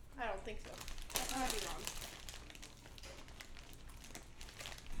 I don't think so. I might be wrong.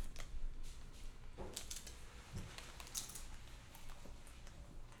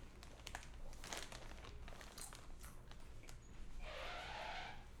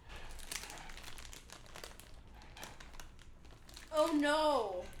 Oh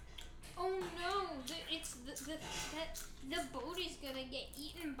no! Oh no! The boat is gonna get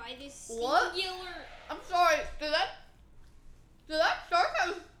eaten by this What? singular. I'm sorry. Did that shark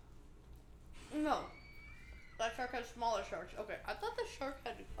have? No. That shark has smaller sharks. Okay, I thought the shark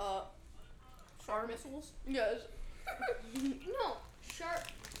had Shark missiles? yes. No, shark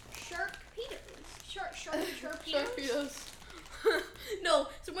Peter. Shark Sharkitos. No,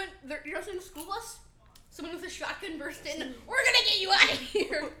 someone, they're just in a school bus. Someone with a shotgun burst in. We're gonna get you out of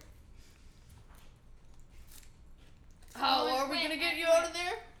here! How Wait, are we wait, gonna get wait, you wait. out of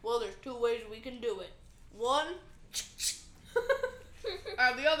there? Well, there's two ways we can do it. One,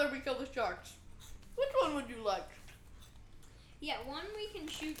 one we can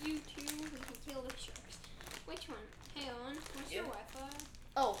shoot you, two we can kill the sharks. Which one? Hey, on. What's your Wi-Fi?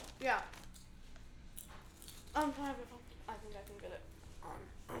 Oh, yeah. I think I can get it on.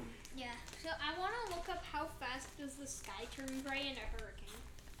 Yeah. So I want to look up how fast does the sky turn gray in a hurricane.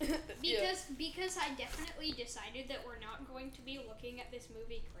 Because I definitely decided that we're not going to be looking at this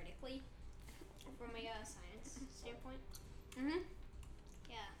movie critically from a science standpoint.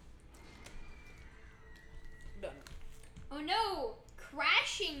 Yeah. Done. Oh no!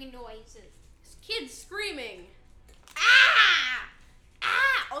 Crashing noises. Kids screaming. Ah!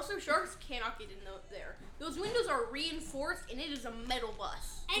 Ah! Also, sharks cannot get in there. Those windows are reinforced, and it is a metal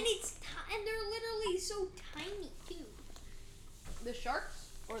bus. And and they're literally so tiny too. The sharks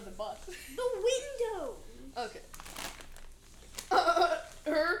or the bus? The window. Okay.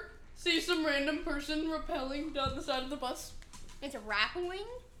 See some random person rappelling down the side of the bus. It's a rappelling.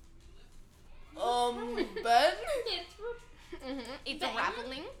 Ben? It's a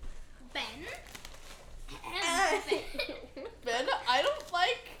rappelling. Ben? Ben, I don't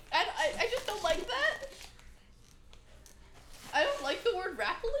like. I just don't like that. I don't like the word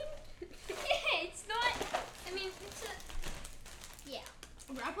rappelling. Yeah, it's not. I mean, it's a. Yeah.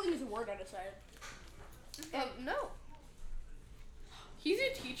 Rappelling is a word I decided. No. He's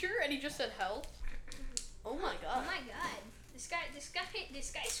a teacher and he just said hell. Oh my god. Oh my god. This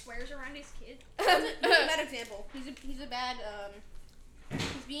guy swears around his kid. He's a bad example. He's a bad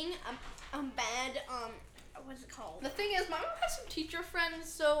he's being a bad what's it called? The thing is, my mom has some teacher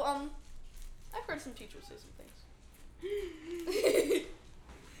friends, so I've heard some teachers say some things.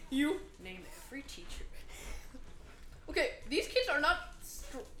 You name every teacher. Okay, these kids are not.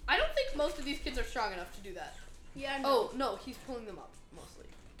 I don't think most of these kids are strong enough to do that. Yeah. No. Oh no, he's pulling them up mostly.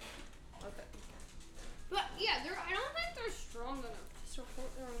 Okay. But yeah, I don't think they're strong enough to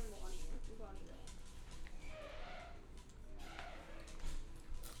support their own body weight.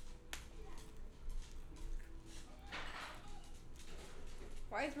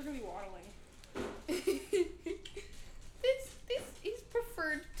 Why is Rick waddling? This is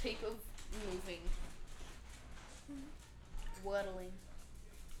preferred type of moving. Waddling.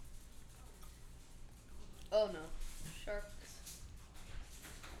 Oh no, sharks.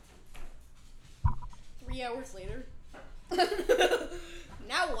 3 hours later.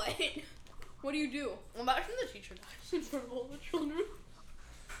 Now what? What do you do? Imagine the teacher dies in front of all the children.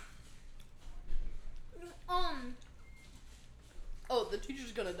 Oh, the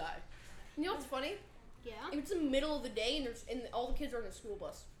teacher's gonna die. You know what's funny? Yeah. It's the middle of the day and all the kids are on a school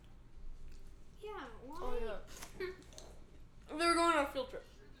bus. Yeah. Why? Oh yeah. They were going on a field trip.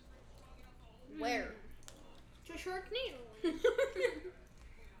 Where? To Sharknado.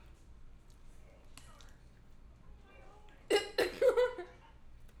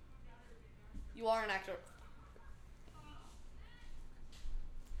 You are an actor.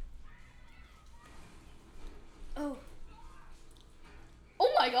 Oh.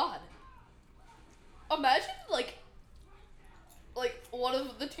 Oh my god. Imagine like one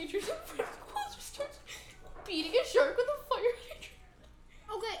of the teachers in front of school just starts beating a shark with a fire hydrant.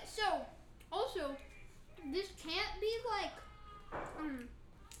 Okay, so also this can't be like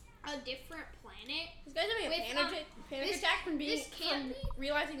a different planet. This guy's having a panic attack from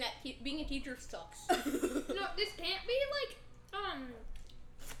realizing that being a teacher sucks. No, this can't be like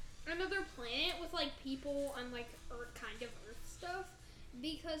another planet with like people and like Earth, kind of Earth stuff,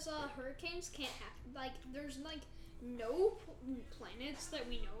 because hurricanes can't happen. Like there's like no planets that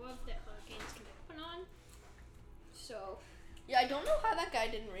we know of that hurricanes can happen on. So Yeah, I don't know how that guy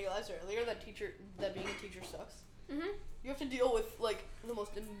didn't realize earlier that being a teacher sucks. Mhm. You have to deal with like the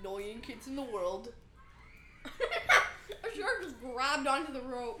most annoying kids in the world. A shark just grabbed onto the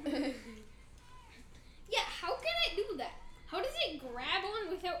rope. yeah, how can it do that? How does it grab on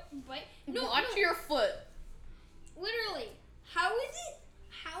without bite? No, Watch your foot. Literally, how is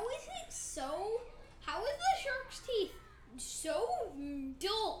the shark's teeth so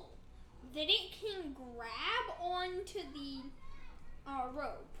dull that it can grab onto the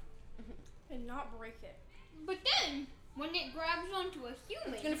rope And not break it. but then when it grabs onto a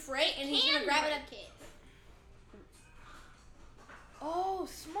human, It's gonna fray and he's can gonna grab it up. break it. Oh,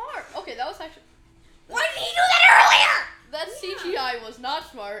 smart. Okay, that was actually. Why did he do that earlier? That CGI was not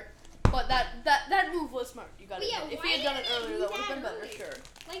smart, but that move was smart. You got But it. yeah, If why he had done it didn't he earlier, do that would have been that better, earlier? sure.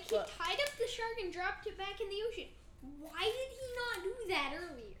 Like he But- tied up the shark and dropped it back in the ocean. Why did he not do that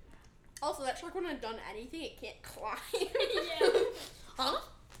earlier? Also, that shark wouldn't have done anything. It can't climb. Yeah. Huh?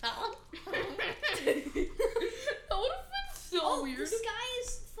 Huh? That would have been so weird. The sky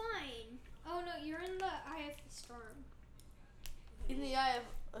is fine. Oh no, you're in the eye of the storm. In the eye of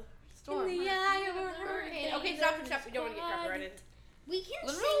a storm. In the eye of a hurricane. Okay, stop. We don't want to get copyrighted.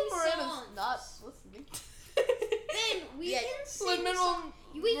 not listening. Then we can sing songs.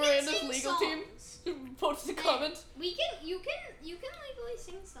 We can Miranda's sing legal songs. team post a comment. You can legally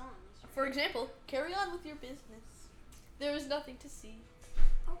sing songs. For example, carry on with your business. There is nothing to see.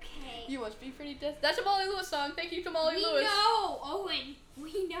 Okay. You must be pretty deaf. That's a Molly Lewis song. Thank you to Molly We Lewis. know, Owen.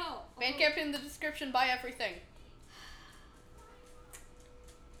 We know. Bandcamp in the description. Buy everything.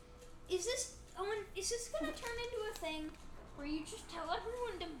 Is this gonna turn into a thing where you just tell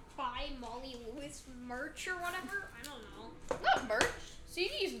everyone to buy Molly Lewis merch or whatever? I don't know. Not merch.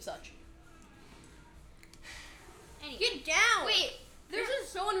 CDs and such. Anyway. Get down! Wait, This is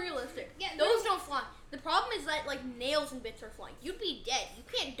so unrealistic. Yeah, Those don't fly. The problem is that, like, nails and bits are flying. You'd be dead. You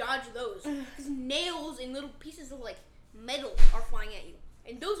can't dodge those. Because nails and little pieces of, like, metal are flying at you.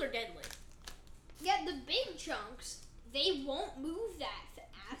 And those are deadly. yeah, the big chunks, they won't move that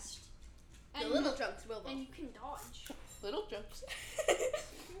fast. The little chunks will, though. And you can dodge. Little jumps.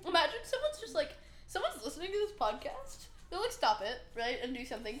 Imagine someone's listening to this podcast. They'll like stop it, right, and do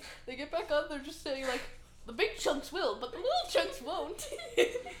something. They get back up. They're just saying like, the big chunks will, but the little chunks won't.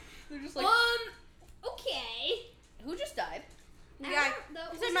 They're just like, Okay. who just died? The guy.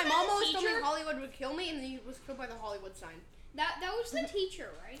 He said my Wasn't mom that always the told me teacher? Hollywood would kill me, and he was killed by the Hollywood sign. That was the teacher,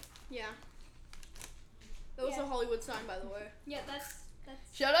 right? Yeah. That was Yeah. the Hollywood sign, by the way. Yeah, that's.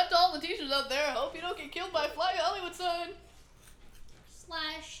 Shout out to all the teachers out there. Hope you don't get killed by a flying Hollywood sign.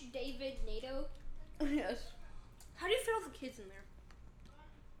 / David Nato. Yes. How do you fit all the kids in there?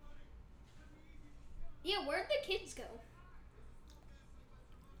 Yeah, where'd the kids go?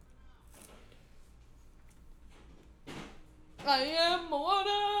 I am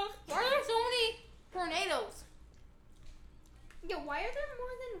Moana. Why are there so many tornadoes? Yeah, why are there more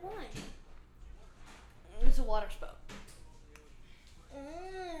than one? It's a water spout.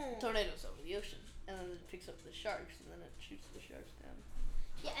 Mm. Tornadoes over the ocean, and then it picks up the sharks, and then it shoots the sharks down.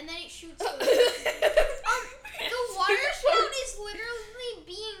 Yeah, and then it shoots. The water spout is literally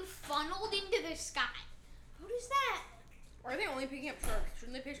being funneled into the sky. What is that? Why are they only picking up sharks?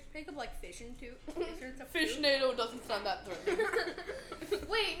 Shouldn't they pick up like fish and too? Fishnado doesn't sound that threatening.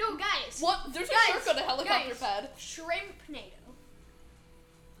 Wait, no, guys. What? There's a Guys, shark on a helicopter guys. pad. Shrimp-nado.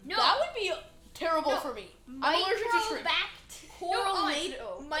 No. That would be terrible No. for me. I'm allergic to shrimp.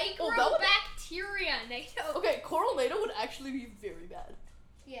 Coral-nado. Microbacteria-nado. Okay, coral-nado would actually be very bad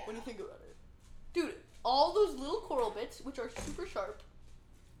Yeah. when you think about it. Dude, all those little coral bits, which are super sharp,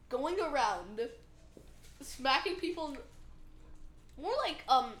 going around, smacking people, more like,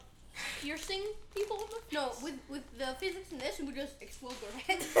 piercing people in the No, with the physics in this, it would just explode their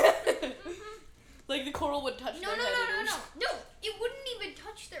head. Like the coral would touch No, their no, head. no, and no, it no. would- No, it wouldn't even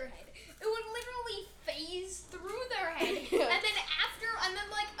touch their head. It would literally phase through their head, Yeah. and then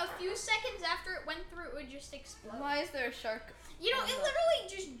like a few seconds after it went through, it would just explode. Why is there a shark? You know, it literally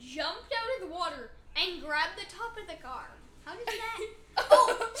just jumped out of the water and grabbed the top of the car. How did that? It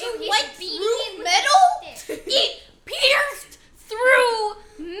he's went beating through it with metal? a stick. It pierced through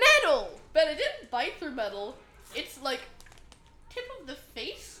metal! But it didn't bite through metal. It's like tip of the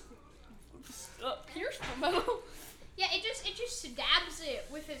face pierced through metal. Yeah, it just stabs it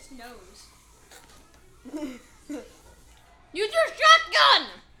with its nose. Use your shotgun!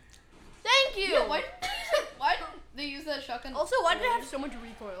 Thank you! Yeah, why didn't they use that shotgun? Also, why did it have so much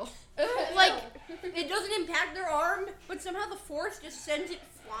recoil? Like, it doesn't impact their arm, but somehow the force just sends it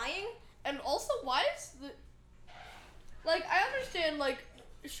flying? And also, why is the... Like, I understand, like,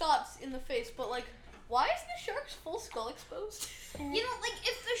 shots in the face, but, like, why is the shark's full skull exposed? You know, like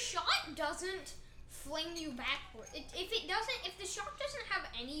if the shot doesn't fling you backward, if the shot doesn't have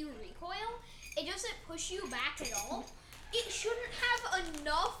any recoil, it doesn't push you back at all. It shouldn't have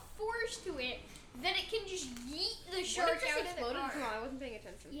enough force to it that it can just yeet the shark What if out it of the exploded? car. Come on, I wasn't paying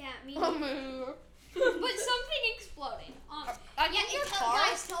attention. Yeah, me. Oh, But something exploded.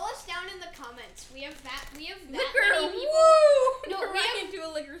 Guys, tell us down in the comments. We have that many people. Woo! No, We're we right have- into a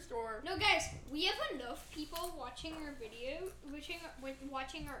liquor store. No, guys, we have enough people watching our video, listening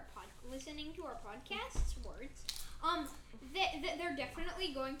to our podcasts. Words. They're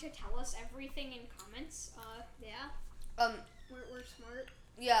definitely going to tell us everything in comments. Yeah. We're smart.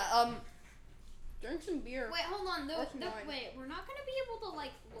 Yeah, Drink some beer. Wait, hold on. That's mine. We're not gonna be able to like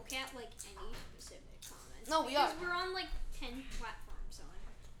look at like any specific comments. No, we because are. we're on like 10 platforms.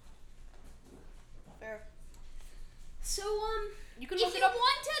 fair. So You can if look you it up.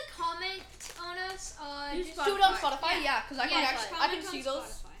 want to comment on us, Use just Do it on Spotify, yeah, because I can Yes, actually, I comment can on see those.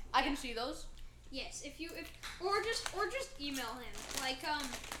 Spotify. I can see those. Yes, or just email him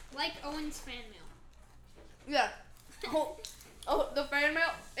like Owen's fan mail. Yeah. Oh, the fan mail.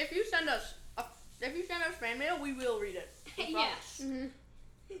 If you send us fan mail, we will read it. I promise. Yes.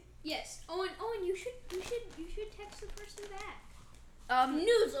 Mm-hmm. Yes. Owen, you should text the person back.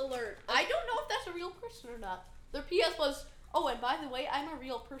 News alert. I don't know if that's a real person or not. Their PS was, oh, and by the way, I'm a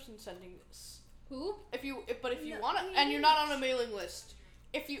real person sending this. Who? If you No, want to, and you're not on a mailing list.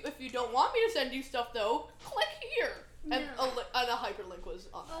 If you don't want me to send you stuff though, click here. And No. and a hyperlink was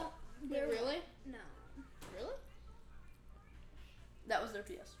on that. Oh, Really? No. Really? That was their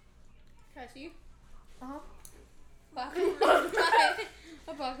PS. Can I see you?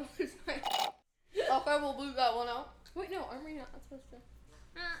 Apocalypse. Okay, we'll move that one out. Wait, no, Armory not supposed to.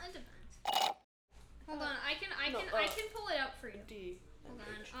 It depends. Hold on, I can pull it up for you. D. Hold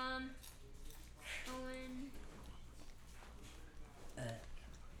on. Owen.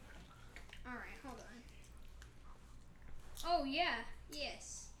 Alright, hold on. Oh yeah,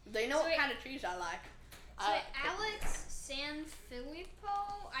 yes. They know So what it- kind of cheese I like. So Alex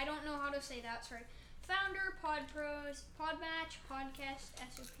Sanfilippo, I don't know how to say that, sorry. Founder, Podpros, Podmatch, Podcast,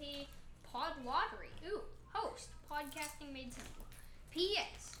 SOP, Pod Lottery. Ooh, host, Podcasting Made Simple.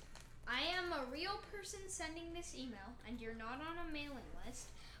 P.S. I am a real person sending this email, and you're not on a mailing list,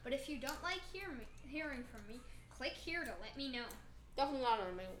 but if you don't like hearing from me, click here to let me know. Definitely not on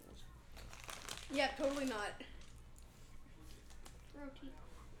a mailing list. Yeah, totally not. Rotate.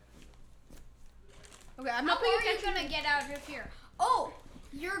 Okay, I'm How not paying are you attention. gonna get out of here? Oh,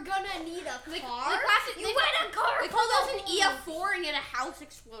 you're gonna need a car. You went a car They for called us the an whole- EF4 and yet a house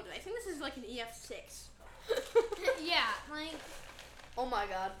exploded. I think this is like an EF6. Yeah, like... Oh my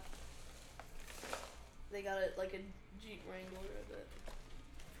god. They got it like a Jeep Wrangler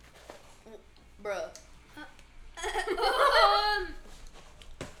at it. Bruh.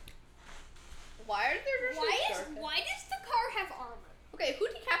 Why are there just a shark? Why does the car have armor? Okay, who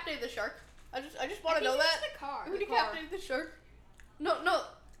decapitated the shark? I just want I to know think that. it's the car. Who decapitated the shark? No,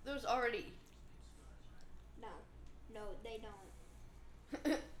 there's already. No, they don't.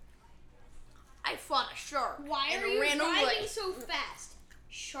 I fought a shark. Why and are you ran driving away. so fast?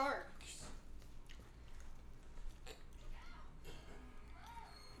 Sharks.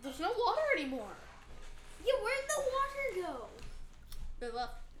 There's no water anymore. Yeah, where'd the water go? They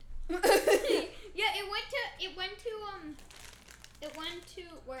left. Yeah, it went to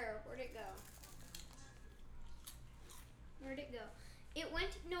where'd it go? Where'd it go? It went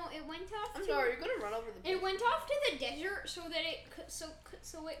off I'm to sorry, you're gonna run over the. It went off to the desert so that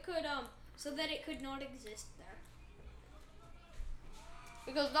it could not exist there.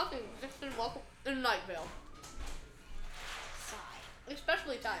 Because nothing exists in Night Vale, Sigh.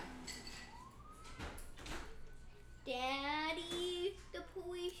 especially time. Daddy, the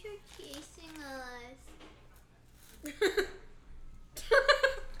police are chasing us.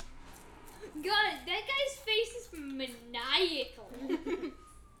 God, that guy's face is maniacal.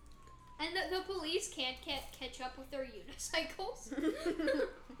 And the police can't catch up with their unicycles.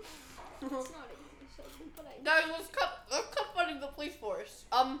 It's not a unicycle, but I... Guys, let's cut funding the police force.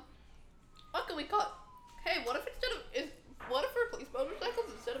 What can we cut? Hey, what if our police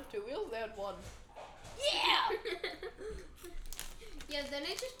motorcycles instead of 2 wheels they had 1? Yeah! Yeah, then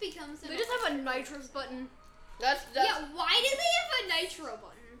it just becomes... They just have a nitrous button. That's Yeah, why do they have a nitro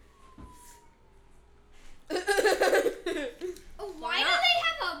button? Oh, why do they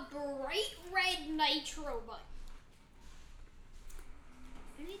have a bright red nitro button?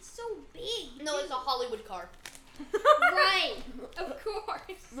 And it's so big. No, it's a Hollywood car. Right, of course.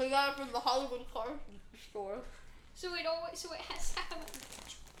 They got it from the Hollywood car store. So it has to have a...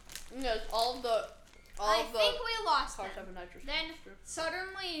 Yes, all the I think we lost cars them. have a nitrous. Then booster.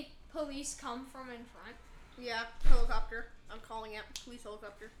 suddenly police come from in front. Yeah, helicopter. I'm calling it. Police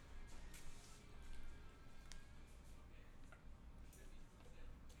helicopter.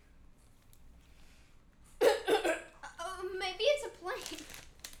 Maybe it's a plane.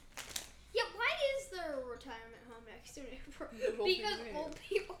 Yeah, why is there a retirement home next to it? Because old Because people can't old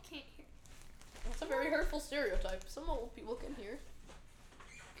people can't hear. That's a very hurtful stereotype. Some old people can hear.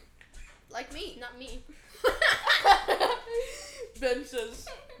 Like me. Not me. Ben says,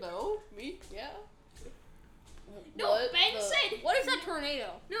 no, me, yeah. No, What Ben the- said. What is that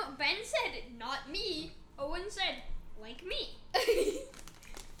tornado? No, Ben said not me. Owen said like me.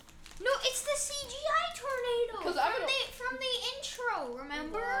 No, it's the CGI tornado 'Cause from the intro.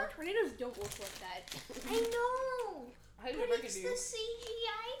 Remember? Wow, tornadoes don't look like that. I know. I didn't But break it's it the to you.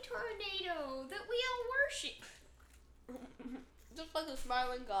 CGI tornado that we all worship. Just like a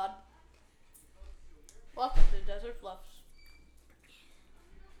smiling god. Welcome to Desert Fluffs.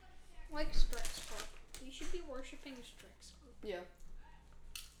 Like Strixburg. We should be worshiping Strixburg. Yeah.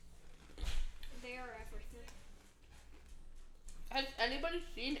 They are everything. Has anybody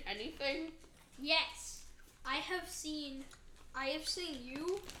seen anything? Yes, I have seen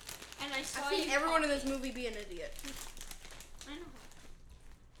you and I saw I've seen you everyone in talking. this movie be an idiot. I know.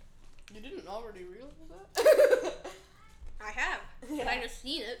 You didn't already realize that? I have. Yeah. I just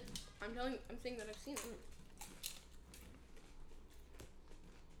seen it. I'm saying that I've seen it.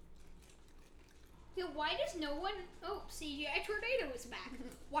 Yeah, why does no one... Oh, CGI Tornado is back.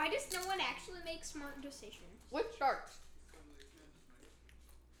 Why does no one actually make smart decisions? With sharks.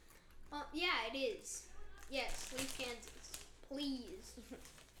 Yeah, it is. Yes, leave Kansas. Please.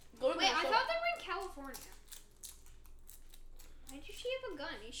 Go to Wait, I Minnesota. thought they were in California. Why does she have a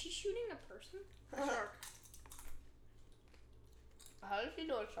gun? Is she shooting a person? A shark. How does she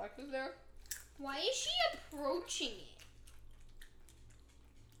know a shark is there? Why is she approaching it?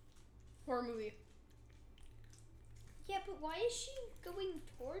 Horror movie. Yeah, but why is she going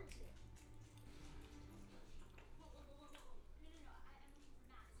towards it?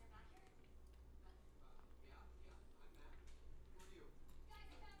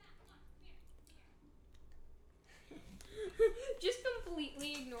 Just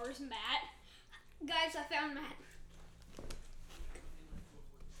completely ignores Matt. Guys, I found Matt.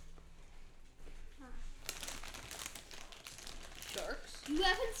 Sharks? You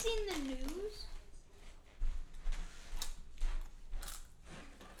haven't seen the news?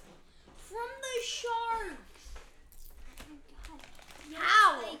 From the sharks! Oh my god. Yes,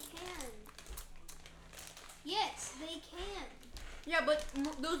 How? they can. Yes, they can. Yeah, but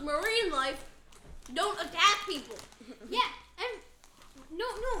those marine life don't attack people. Yeah, and no,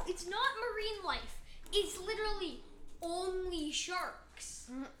 it's not marine life. It's literally only sharks.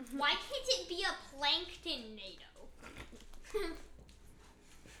 Why can't it be a plankton-nado?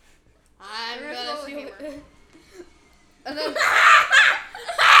 I'm gonna gonna see see what- it. And then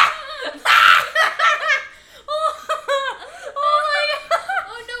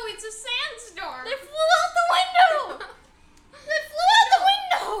Oh no, it's a sandstorm. They flew out the window. They flew out the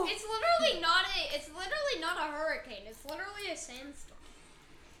window. It's literally not a hurricane. It's literally a sandstorm.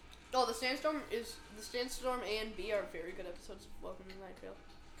 oh, the sandstorm A and B are very good episodes of Welcome to Night Vale.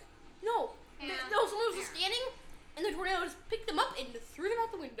 No, Yeah. no, someone was just standing, and the tornado just picked them up and threw them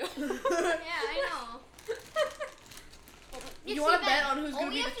out the window. Yeah, I know. You want to bet on who's gonna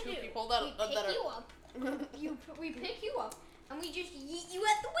be the two people that we that pick are? you up. We pick you up, and we just yeet you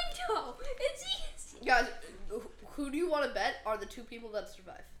at the window. It's easy. Guys, who do you want to bet are the two people that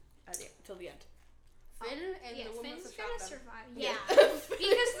survive till the end? Finn and Yeah, the woman Finn's with the gonna shotgun. survive. Yeah. Yeah,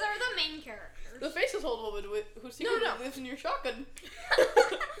 because they're the main characters. The faceless old woman who secretly lives in your shotgun.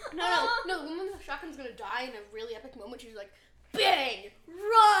 No, the woman with the shotgun's gonna die in a really epic moment. She's like, bang,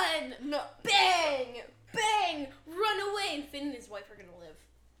 run, No, bang, bang, run away, and Finn and his wife are gonna live.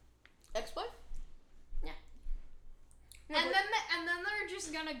 ex-wife? And then they're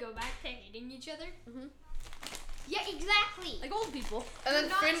just gonna go back to hating each other. Mhm. Yeah, exactly. Like old people. And then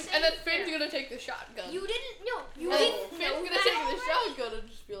Not Finn's safe Finn's there. gonna take the shotgun. You didn't know. You And didn't Finn's know gonna that take already? the shotgun and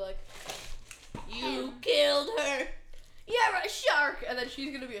just be like, "You And- killed her. You're a shark." And then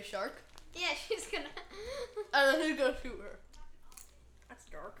she's gonna be a shark. Yeah, she's gonna. And then who's gonna shoot her? That's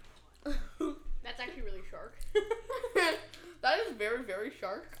dark. That's actually really shark. That is very, very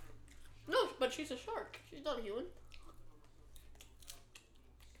shark. No, but she's a shark. She's not human.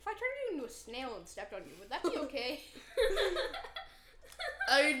 If I turned you into a snail and stepped on you, would that be okay?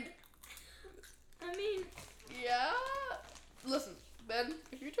 I mean, yeah. Listen, Ben,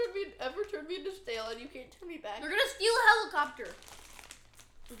 if you ever turn me into snail and you can't turn me back, They're gonna steal a helicopter.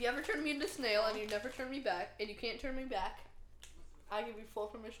 if you ever turn me into snail and you never turn me back and you can't turn me back, I give you full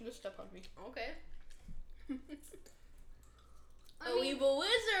permission to step on me. Okay. I mean, evil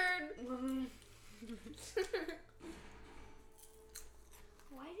wizard.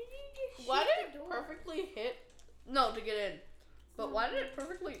 why did you just? Why shoot did the it door? perfectly hit? No, to get in. But why did it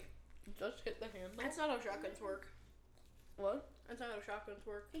perfectly just hit the handle? That's not how shotguns work. What? That's not how shotguns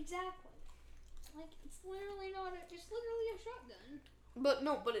work. Exactly. Like it's literally not. It's literally a shotgun. But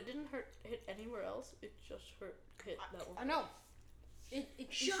no, but it didn't hit anywhere else. It just hit that one. I know. It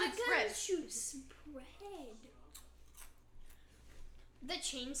should spread. Shotguns should spread. The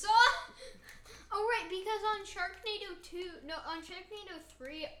chainsaw? Oh right, because on Sharknado 2, no, on Sharknado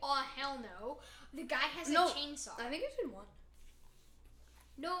 3, oh hell no, the guy has No. a chainsaw. I think it's in one.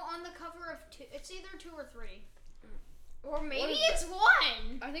 No, on the cover of 2, it's either 2 or 3. Or maybe is it's 1.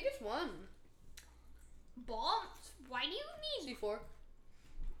 I think it's one. Bombs? Why do you need, C4.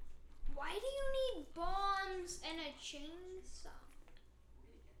 why do you need bombs and a chainsaw?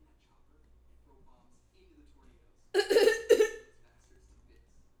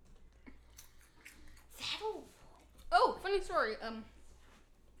 That'll Oh, funny story.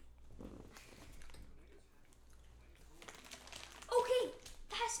 Okay,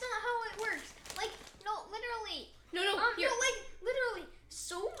 that's not how it works. Like, no, literally. No, here. No, like, literally.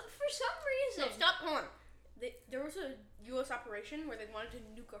 So, for some reason. No, stop, hold on. There was a U.S. operation where they wanted to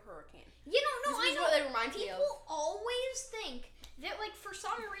nuke a hurricane. You know, This is what they remind me of. People always think that, like, for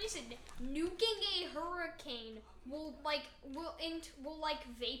some reason, nuking a hurricane will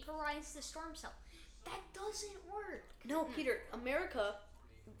vaporize the storm cell. That doesn't work. No, Peter.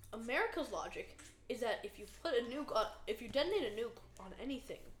 America's logic is that if you if you detonate a nuke on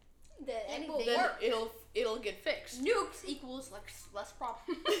anything, Then it'll get fixed. nukes equals like less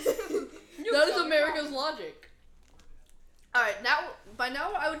problems. That is America's logic. All right, by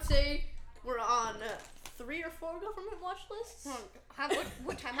now I would say we're on 3 or 4 government watch lists.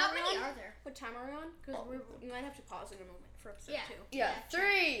 What time How are we many on? are there? What time are we on? Because we might have to pause in a moment for episode 2. Yeah,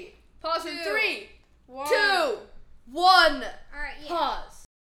 3. Pause in 3, 1. 2, 1. All right, yeah. Pause.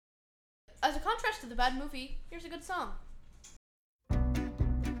 As a contrast to the bad movie, here's a good song.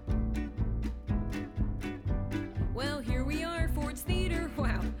 Well, here we are, Ford's Theater.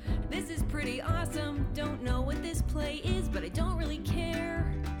 Wow, this is pretty awesome. Don't know what this play is, but I don't really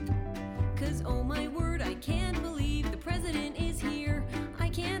care. 'Cause oh my word, I can't believe the president is here. I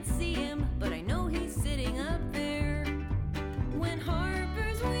can't see him, but I know he's sitting up there. When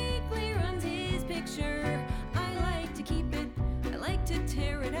Harper's Weekly runs his picture, I like to keep it, I like to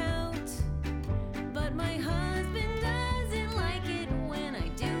tear it out. But my husband doesn't like it when I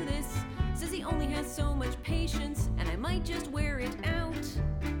do this. Says he only has so much patience, and I might just wear it out.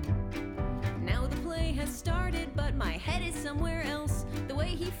 Now the play has started, but my head is somewhere else. The way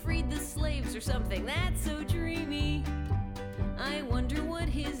he freed the slaves or something, that's so dreamy. I wonder what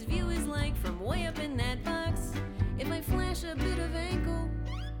his view is like from way up in that box. If I flash a bit of ankle,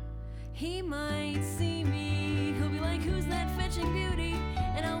 he might see me. He'll be like, who's that fetching beauty?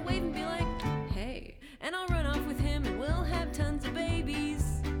 And I'll wave and be like, hey. And I'll run off with him and we'll have tons of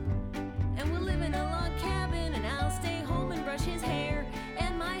babies. And we'll live in a log cabin and I'll stay home and brush his hair.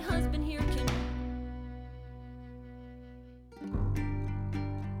 And my husband here can...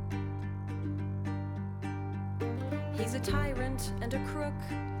 He's a tyrant and a crook.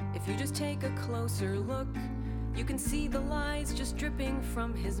 If you just take a closer look, you can see the lies just dripping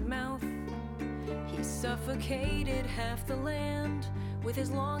from his mouth. He suffocated half the land with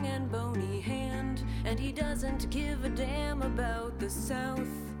his long and bony hand, and he doesn't give a damn about the South.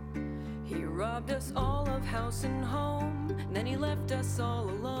 He robbed us all of house and home, then he left us all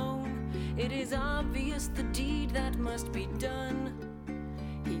alone. It is obvious the deed that must be done.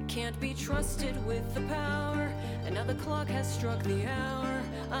 He can't be trusted with the power, and now the clock has struck the hour.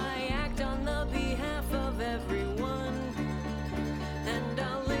 I act on the behalf of everyone, and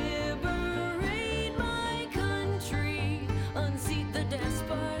I'll liberate my country, unseat the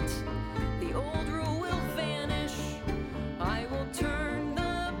despot. The old rule will vanish. I will turn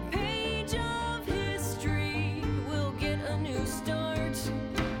the page of history. We'll get a new start.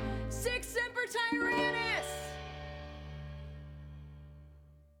 Sic Semper Tyrannis!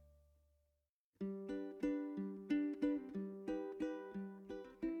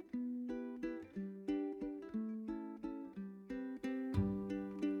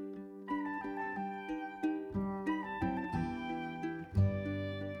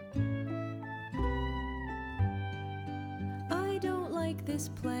 This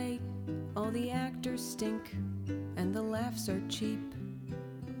play, all the actors stink and the laughs are cheap.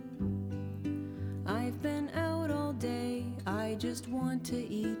 I've been out all day, I just want to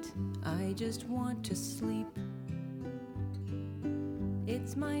eat, I just want to sleep.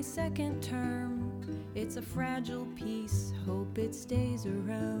 It's my second term, it's a fragile piece, hope it stays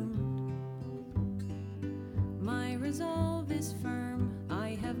around. My resolve is firm,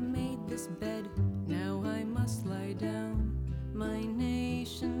 I have made this bed, now I must lie down. My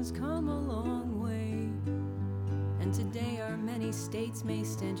nation's come a long way, and today our many states may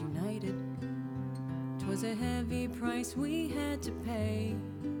stand united. 'Twas a heavy price we had to pay,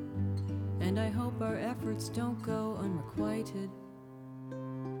 and I hope our efforts don't go unrequited.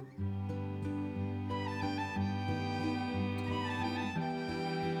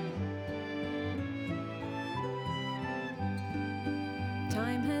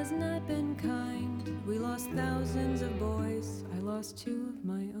 Time has not been kind, we lost thousands of boys, I lost 2 of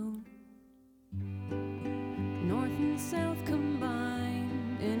my own. North and South combined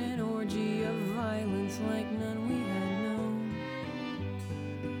in an orgy of violence like none we had known.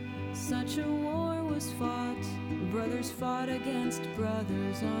 Such a war was fought, brothers fought against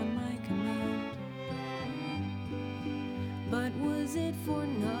brothers on my command. But was it for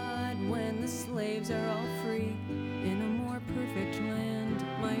naught when the slaves are all free in a more perfect land?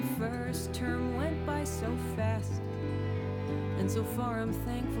 My first term went by so fast, And so far I'm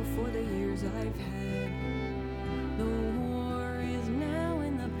thankful for the years I've had. The war is now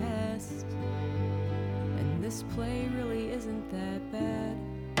in the past, and this play really isn't that bad.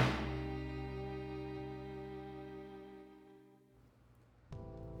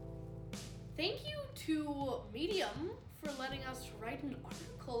 Thank you to Medium for letting us write an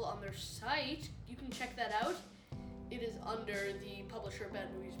article on their site. You can check that out. It is under the publisher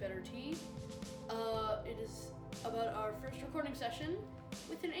Bad Movies Better Tea. It is about our first recording session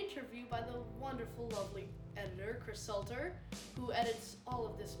with an interview by the wonderful, lovely editor, Chris Salter, who edits all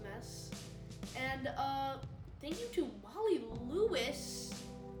of this mess. And thank you to Molly Lewis,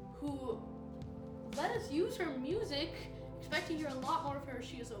 who let us use her music. Expect to hear a lot more of her.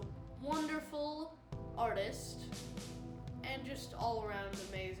 She is a wonderful artist and just all around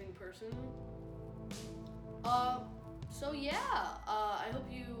amazing person. So yeah, I hope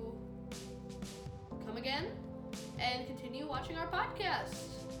you come again and continue watching our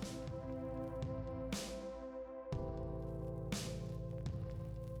podcast.